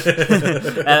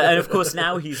Oscar. And of course,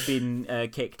 now he's been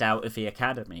kicked out of the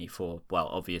Academy for, well,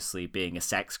 obviously being a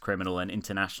sex criminal and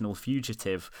international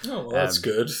fugitive. Oh, well, that's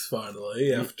good,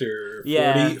 finally, after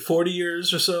 40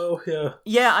 years or so, yeah.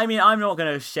 Yeah, I mean, I'm not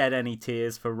going to shed any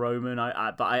tears for Roman,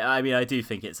 but I mean, I do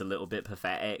think it's a little bit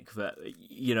pathetic that,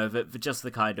 you know, that just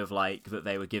the kind of, like, that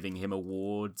they were giving him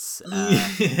awards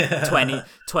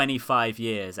 25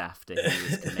 years after he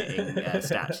was committing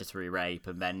statutory rape,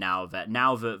 and then now that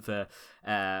the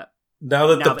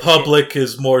public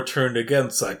is more turned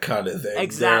against that kind of thing,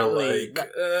 exactly, they're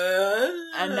like,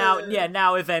 and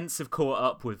now events have caught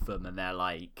up with them, and they're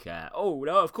like, oh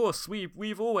no, of course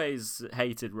we've always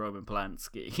hated Roman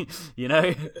Polanski, you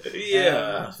know,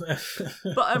 yeah.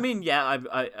 But I mean, yeah,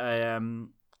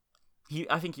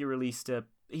 I think he released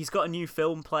he's got a new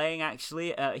film playing,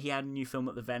 actually. He had a new film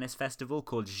at the Venice Festival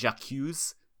called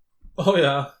J'accuse. Oh,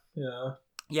 yeah, yeah.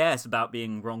 Yeah, it's about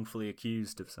being wrongfully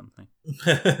accused of something.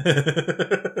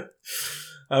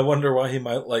 I wonder why he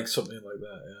might like something like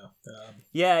that,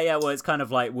 yeah. Yeah, well, it's kind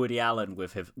of like Woody Allen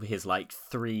with his like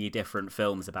 3 different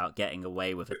films about getting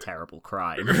away with a terrible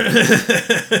crime.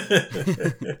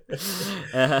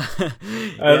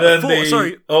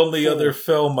 Only other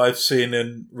film I've seen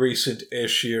in recent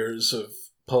issues of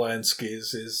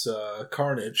Polanski's is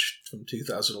Carnage from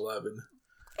 2011.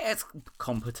 It's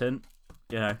competent,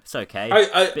 you know. It's okay.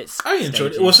 I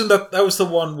enjoyed it. Wasn't that was the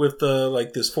one with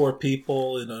there's 4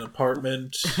 people in an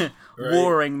apartment, right?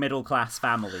 Warring middle class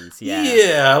families? Yeah,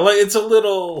 yeah. Like it's a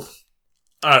little,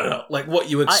 I don't know, like what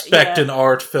you expect an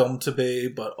art film to be,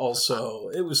 but also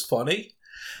it was funny.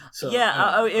 So,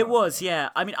 it was.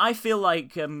 Yeah, I mean, I feel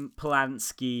like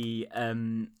Polanski.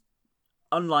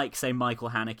 Unlike, say,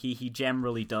 Michael Haneke, he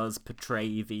generally does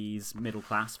portray these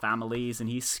middle-class families, and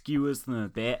he skewers them a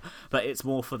bit, but it's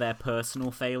more for their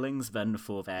personal failings than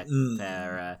for their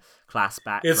class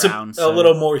background. It's a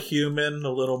little more human, a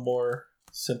little more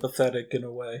sympathetic in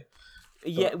a way.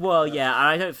 Yeah, well, yeah,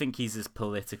 I don't think he's as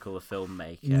political a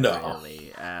filmmaker. No,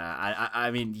 really.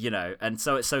 I mean, you know, and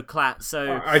so I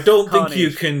don't think you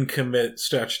can commit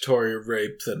statutory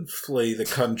rape then flee the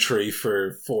country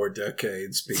for 4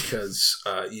 decades because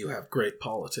you have great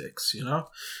politics. You know.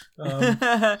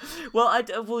 Well,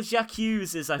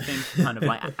 J'accuse is, I think, kind of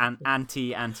like an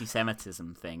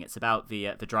anti-Semitism thing. It's about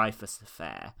the Dreyfus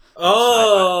affair.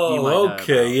 Oh,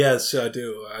 okay, yes, I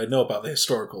do. I know about the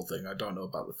historical thing. I don't know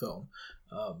about the film.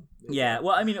 Yeah,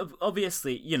 well, I mean,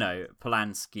 obviously, you know,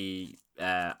 Polanski,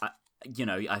 you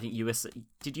know, I think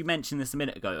did you mention this a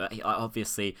minute ago?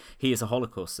 Obviously, he is a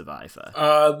Holocaust survivor.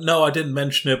 No, I didn't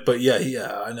mention it, but yeah,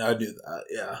 I knew that,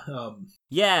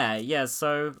 yeah. Yeah,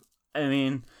 so, I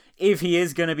mean, if he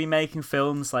is going to be making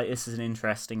films, like, this is an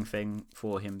interesting thing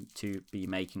for him to be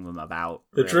making them about.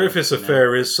 The Dreyfus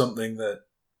Affair is something that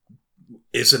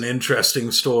is an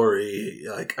interesting story.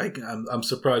 Like I'm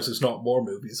surprised there's not more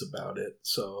movies about it.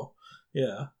 So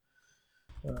yeah.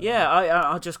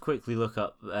 I'll just quickly look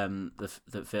up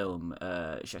the film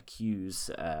J'accuse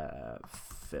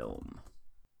film.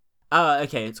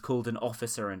 Okay, it's called An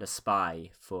Officer and a Spy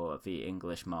for the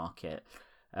English market.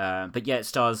 But yeah, it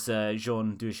stars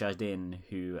Jean Dujardin,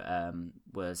 who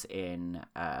was in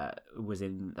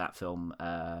that film.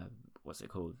 What's it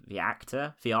called? The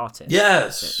Actor? The Artist?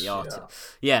 Yes! The Artist.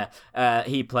 Yeah.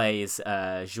 He plays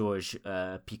Georges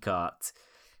Picard.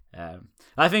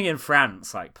 I think in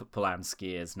France, like,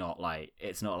 Polanski is not like,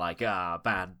 it's not like,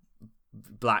 bad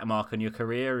black mark on your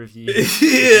career if you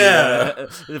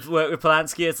work with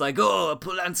Polanski. It's like,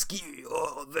 Polanski,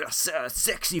 there's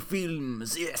sexy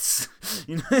films, yes.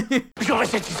 You know? J'aurai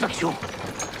satisfaction.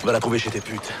 Va la trouver chez tes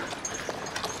putes.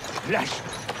 Lâche.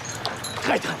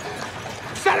 Traître.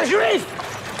 Sale juif!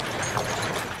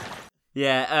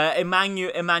 Yeah,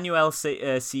 Emmanuelle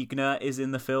Seigner is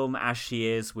in the film, as she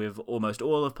is with almost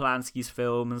all of Polanski's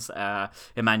films.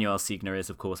 Emmanuelle Seigner is,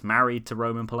 of course, married to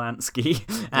Roman Polanski.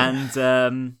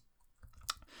 And,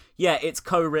 it's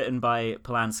co-written by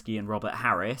Polanski and Robert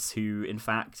Harris, who, in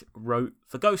fact, wrote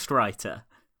The Ghostwriter.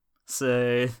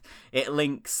 So it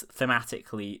links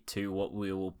thematically to what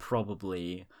we will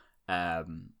probably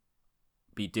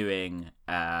be doing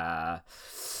for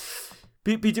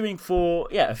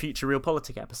a future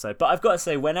Realpolitik episode. But I've got to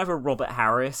say, whenever Robert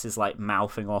Harris is like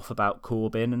mouthing off about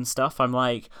Corbyn and stuff, I'm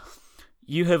like,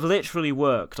 you have literally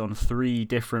worked on 3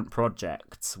 different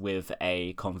projects with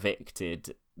a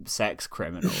convicted sex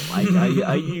criminal. Like,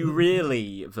 are you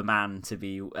really the man to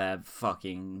be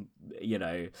fucking, you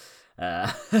know,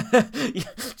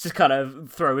 just kind of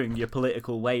throwing your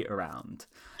political weight around?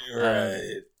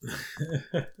 Right.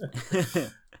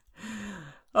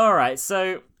 All right,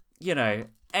 so,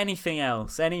 anything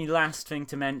else? Any last thing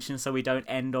to mention so we don't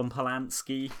end on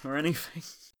Polanski or anything?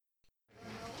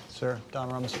 Sir,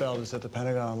 Don Rumsfeld is at the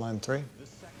Pentagon on line 3.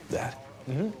 That?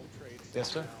 Mm-hmm.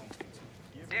 Yes, sir.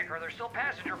 Dick, are there still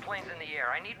passenger planes in the air?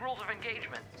 I need rules of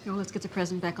engagement. Well, let's get the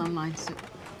president back online soon.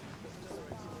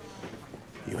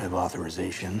 You have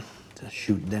authorization to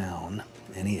shoot down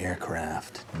any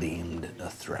aircraft deemed a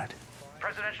threat.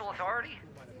 Presidential authority?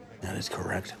 That is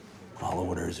correct. All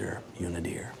orders are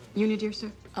Unidir. Unidir,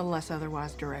 sir? Unless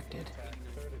otherwise directed.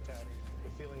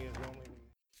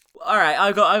 All right,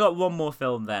 I got one more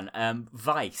film then.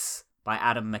 Vice by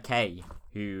Adam McKay,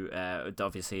 who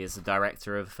obviously is the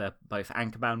director of both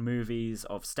Anchorman movies,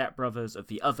 of Step Brothers, of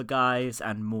The Other Guys,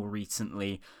 and more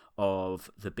recently of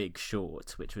The Big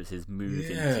Short, which was his move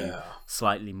into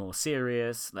slightly more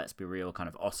serious, let's be real, kind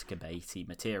of Oscar baity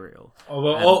material.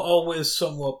 Although always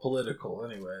somewhat political,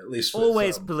 anyway. At least with,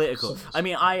 always political. I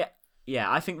mean, I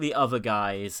think The Other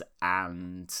Guys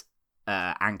and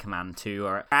Anchorman 2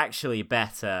 are actually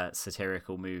better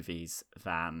satirical movies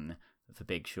than The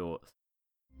Big Short.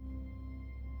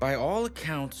 By all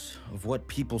accounts of what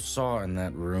people saw in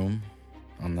that room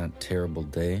on that terrible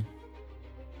day,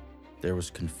 there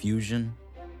was confusion,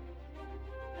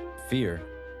 fear,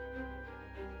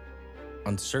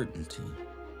 uncertainty.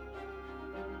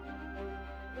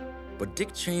 But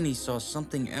Dick Cheney saw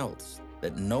something else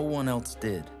that no one else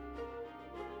did.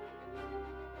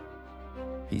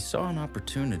 He saw an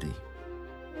opportunity.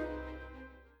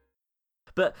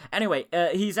 But anyway,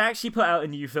 he's actually put out a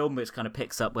new film which kind of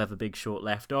picks up where The Big Short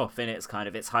left off, and it's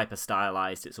hyper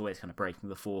stylized. It's always kind of breaking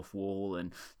the fourth wall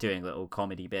and doing little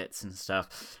comedy bits and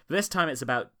stuff. But this time it's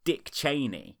about Dick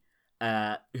Cheney,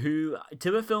 who,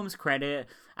 to the film's credit,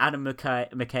 Adam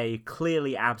McKay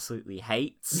clearly absolutely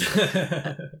hates.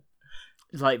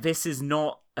 This is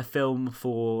not a film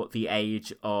for the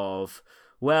age of,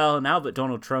 well, now that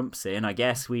Donald Trump's in, I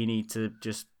guess we need to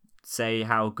just say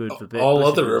how good the Bush all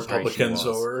other administration Republicans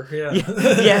was. are. Yeah.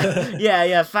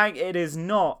 It is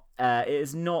not. It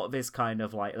is not this kind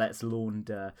of let's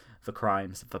launder the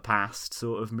crimes of the past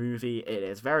sort of movie. It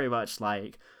is very much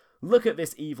look at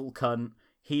this evil cunt.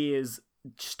 He is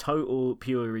just total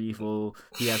pure evil.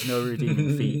 He has no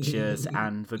redeeming features,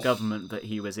 and the government that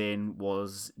he was in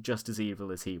was just as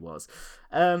evil as he was.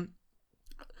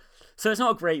 So it's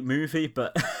not a great movie,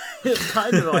 but it's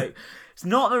kind of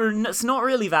it's not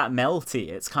really that melty.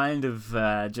 It's kind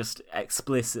of just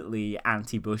explicitly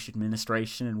anti-Bush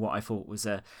administration in what I thought was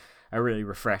a really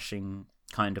refreshing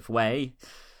kind of way.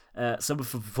 Some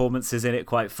of the performances in it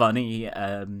quite funny.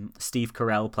 Steve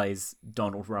Carell plays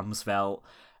Donald Rumsfeld.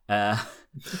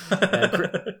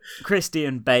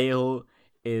 Christian Bale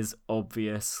is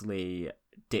obviously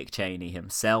Dick Cheney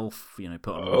himself,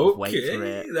 put on a lot of weight for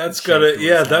it. That's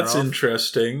that's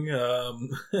interesting.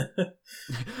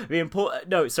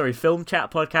 Film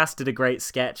Chat Podcast did a great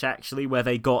sketch actually where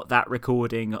they got that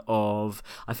recording of,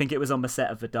 I think it was on the set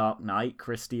of The Dark Knight,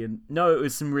 it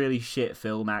was some really shit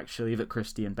film actually that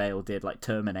Christian Bale did, like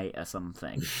Terminator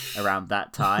something around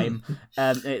that time.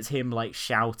 It's him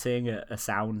shouting at a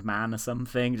sound man or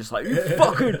something, just you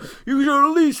should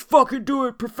at least fucking do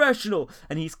it professional,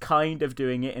 and he's kind of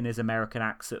doing it in his American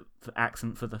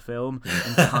accent for the film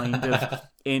and kind of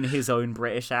in his own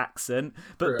British accent,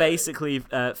 but basically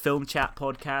Film Chat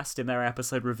Podcast, in their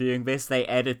episode reviewing this, they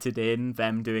edited in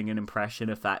them doing an impression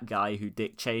of that guy who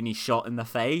Dick Cheney shot in the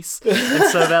face, and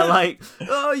so they're like,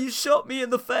 oh, you shot me in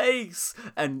the face,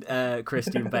 and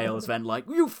Christian Bale's then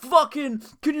you fucking,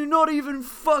 can you not even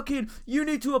fucking, you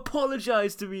need to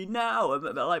apologize to me now, and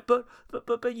they're like, but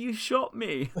you shot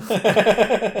me.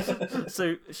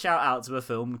 So shout out to the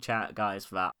Film Chat guys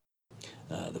for that.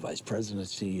 The vice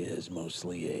presidency is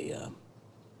mostly a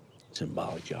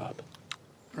symbolic job.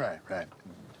 Right.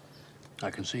 I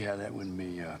can see how that wouldn't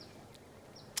be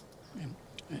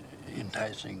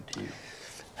enticing to you.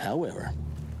 However,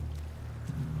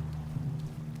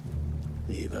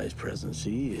 the vice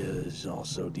presidency is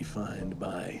also defined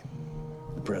by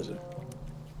the president.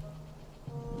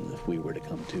 And if we were to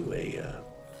come to a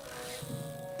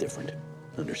different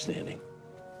understanding.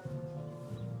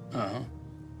 Go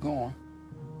on.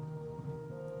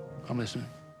 I'm listening.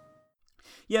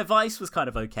 Yeah, Vice was kind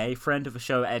of okay. Friend of the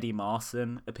show, Eddie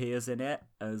Marsan, appears in it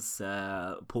as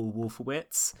Paul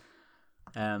Wolfowitz.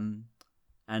 Eddie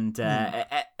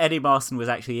Marsan was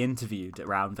actually interviewed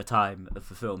around the time of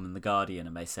the film in The Guardian,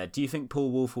 and they said, do you think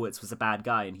Paul Wolfowitz was a bad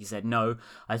guy? And he said, no,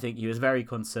 I think he was very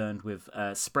concerned with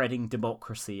spreading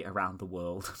democracy around the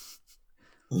world.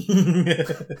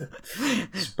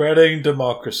 Spreading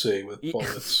democracy with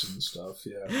bullets and stuff.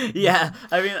 Yeah.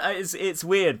 I mean, it's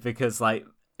weird because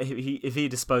if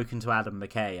he'd have spoken to Adam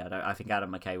McKay, I think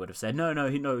Adam McKay would have said, no,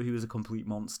 he was a complete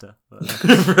monster. But,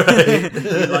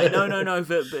 like, no,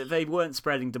 but they weren't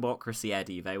spreading democracy,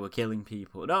 Eddie. They were killing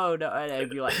people. No, and they'd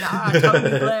be like, nah,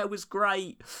 Tony Blair was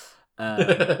great.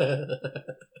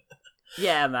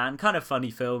 Yeah, man, kind of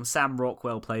funny film. Sam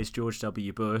Rockwell plays George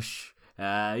W. Bush.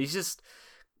 He's just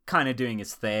kind of doing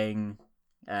his thing.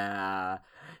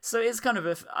 So it's kind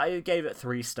of I gave it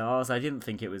 3 stars. I didn't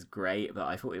think it was great, but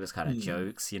I thought it was kind of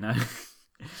jokes, you know?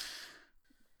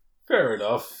 Fair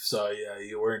enough. So, yeah,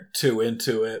 you weren't too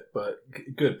into it, but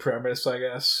good premise, I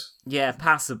guess. Yeah,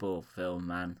 passable film,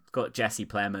 man. It's got Jesse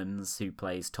Plemons, who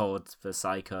plays Todd the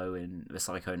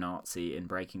Psycho-Nazi in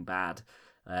Breaking Bad.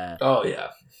 Oh, yeah.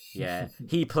 Yeah,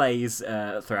 he plays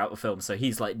throughout the film, so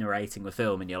he's like narrating the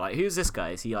film, and you're like, who's this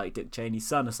guy? Is he like Dick Cheney's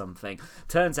son or something?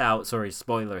 Turns out, sorry,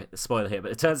 spoiler here,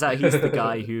 but it turns out he's the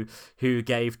guy who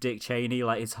gave Dick Cheney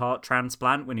like his heart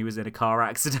transplant when he was in a car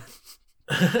accident.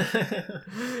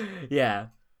 Yeah.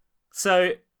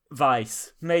 So,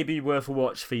 Vice, maybe worth a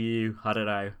watch for you, I don't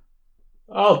know.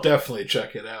 I'll definitely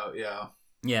check it out, yeah.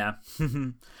 Yeah.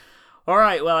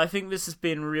 Alright, well, I think this has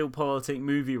been Realpolitik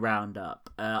movie roundup.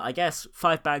 I guess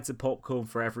 5 bags of popcorn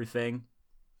for everything.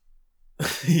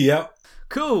 Yep.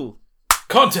 Cool.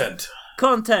 Content.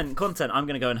 I'm going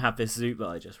to go and have this zoot that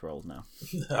I just rolled now.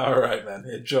 Alright, man.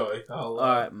 Enjoy.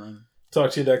 Alright, man.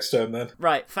 Talk to you next time, man.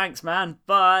 Right, thanks, man.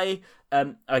 Bye.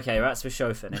 Okay, that's the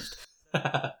show finished.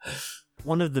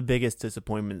 One of the biggest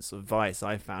disappointments of Vice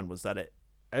I found was that it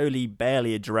only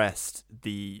barely addressed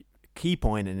the key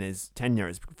point in his tenure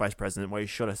as vice president, where he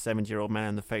shot a 70-year-old man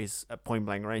in the face at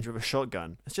point-blank range with a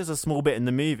shotgun. It's just a small bit in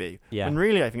the movie. Yeah. And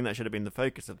really, I think that should have been the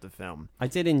focus of the film. I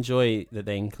did enjoy that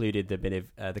they included the bit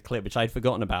of the clip, which I'd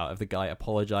forgotten about, of the guy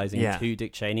apologising to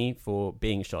Dick Cheney for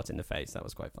being shot in the face. That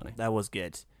was quite funny. That was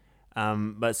good.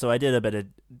 But so I did a bit of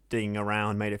digging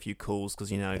around, made a few calls,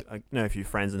 because, I know a few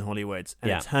friends in Hollywood.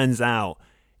 And it turns out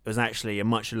it was actually a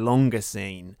much longer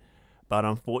scene. But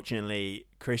unfortunately,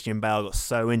 Christian Bale got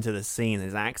so into the scene,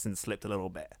 his accent slipped a little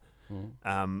bit.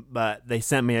 But they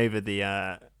sent me over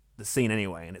the scene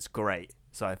anyway, and it's great.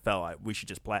 So I felt like we should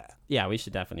just play it. Yeah, we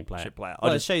should definitely play it.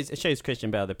 Well, it shows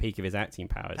Christian Bale the peak of his acting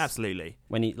powers. Absolutely.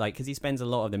 When he because he spends a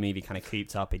lot of the movie kind of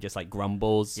cooped up, he just like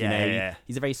grumbles. He's a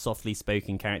very softly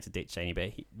spoken character, Dick Cheney, but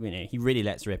he really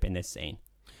lets rip in this scene.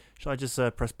 Shall I just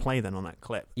press play then on that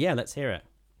clip? Yeah, let's hear it.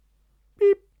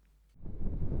 Beep.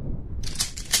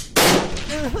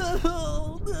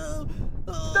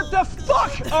 What the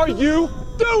fuck are you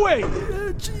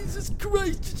doing? Jesus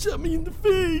Christ, you shot me in the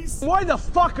face. Why the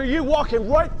fuck are you walking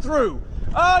right through?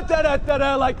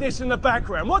 Da-da-da-da like this in the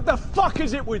background. What the fuck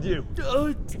is it with you?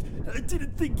 I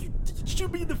didn't think you'd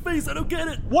shoot me in the face. I don't get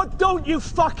it. What don't you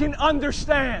fucking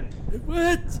understand?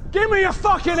 What? Give me a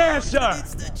fucking answer.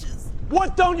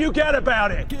 What don't you get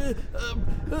about it?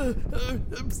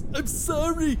 I'm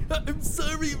sorry. I'm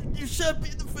sorry you shot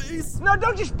me in the face. No,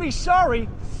 don't just be sorry.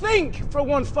 Think for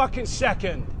 1 fucking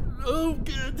second. Oh,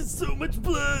 God, there's so much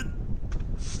blood.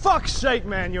 Fuck's sake,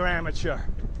 man, you're amateur.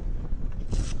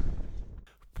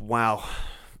 Wow.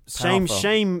 Shame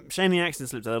the accent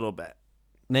slipped a little bit.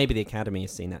 Maybe the Academy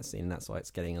has seen that scene, and that's why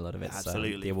it's getting a lot of its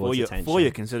Absolutely. the awards attention. For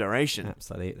your consideration.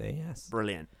 Absolutely, yes.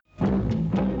 Brilliant.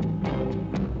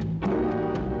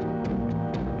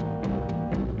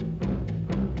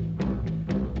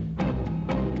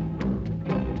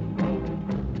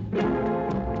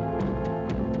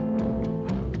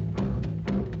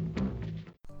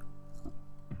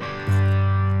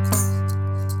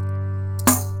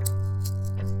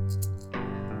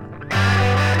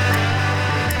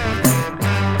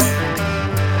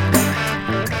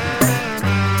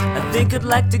 I'd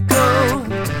like to go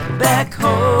back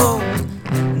home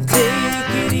and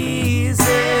take it easy.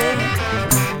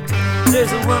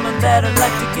 There's a woman that I'd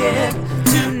like to get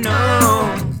to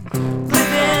know,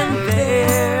 living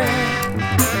there.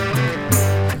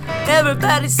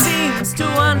 Everybody seems to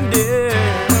wonder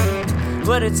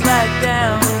what it's like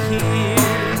down here.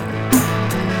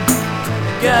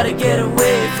 Gotta get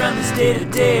away from this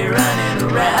day-to-day running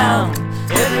around.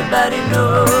 Everybody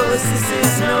knows this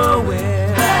is nowhere.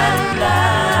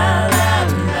 La, la,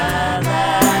 la,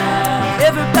 la.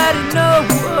 Everybody knows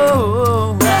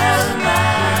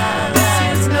this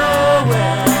is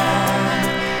nowhere.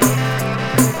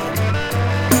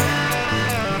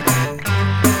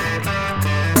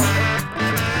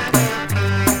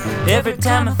 Every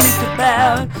time I think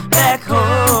about back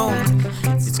home,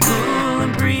 it's cool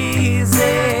and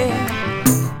breezy.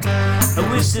 I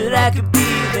wish that I could be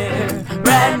there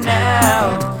right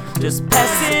now, just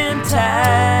passing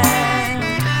time.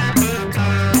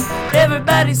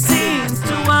 Everybody seems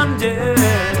to wonder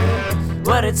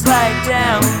what it's like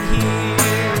down here.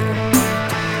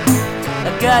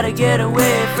 I gotta get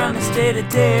away from this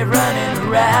day-to-day running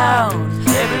around.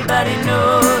 Everybody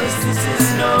knows this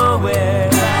is nowhere.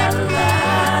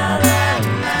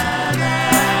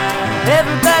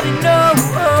 Everybody knows.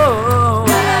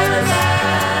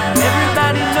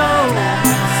 Everybody knows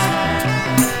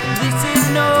this is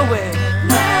nowhere.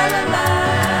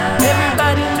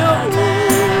 Everybody knows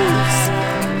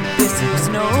this is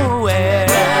nowhere.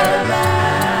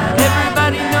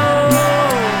 Everybody knows.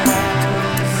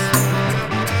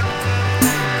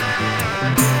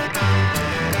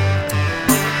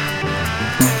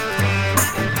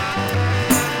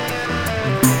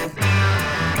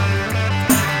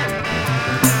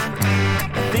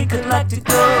 I think I'd like to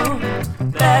go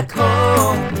back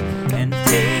home and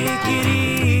take it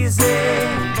easy.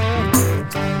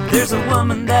 There's a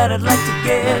woman that I'd like to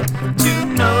get to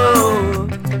know,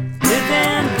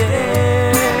 living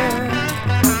there.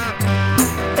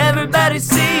 Everybody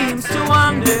seems to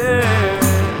wonder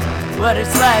what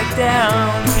it's like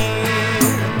down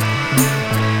here.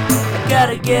 I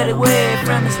gotta get away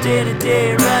from this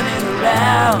day-to-day running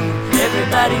around.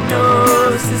 Everybody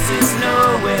knows this is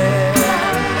nowhere.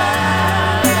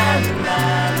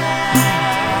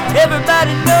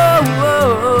 Everybody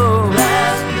knows.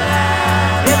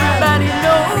 Everybody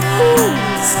knows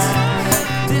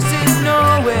this is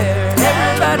nowhere.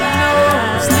 Everybody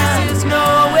knows this is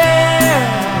nowhere.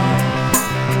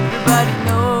 Everybody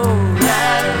knows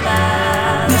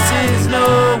this is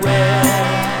nowhere.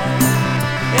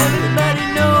 Everybody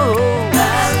knows.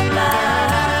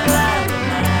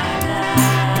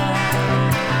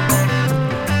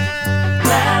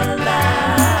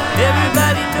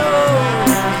 Everybody knows. Everybody knows.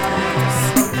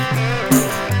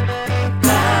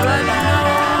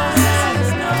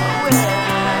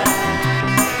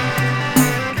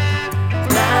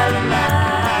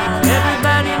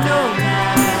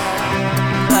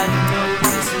 Everybody knows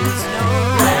this is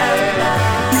nowhere.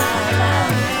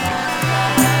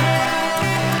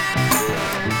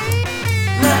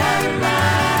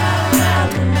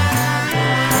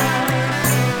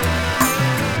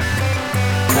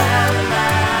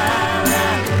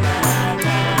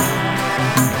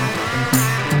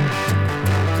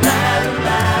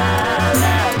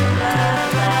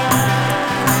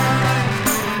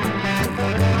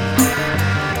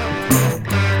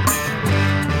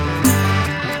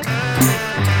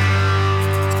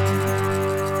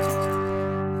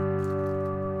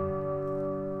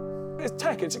 It's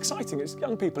tech, it's exciting, it's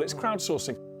young people, it's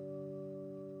crowdsourcing.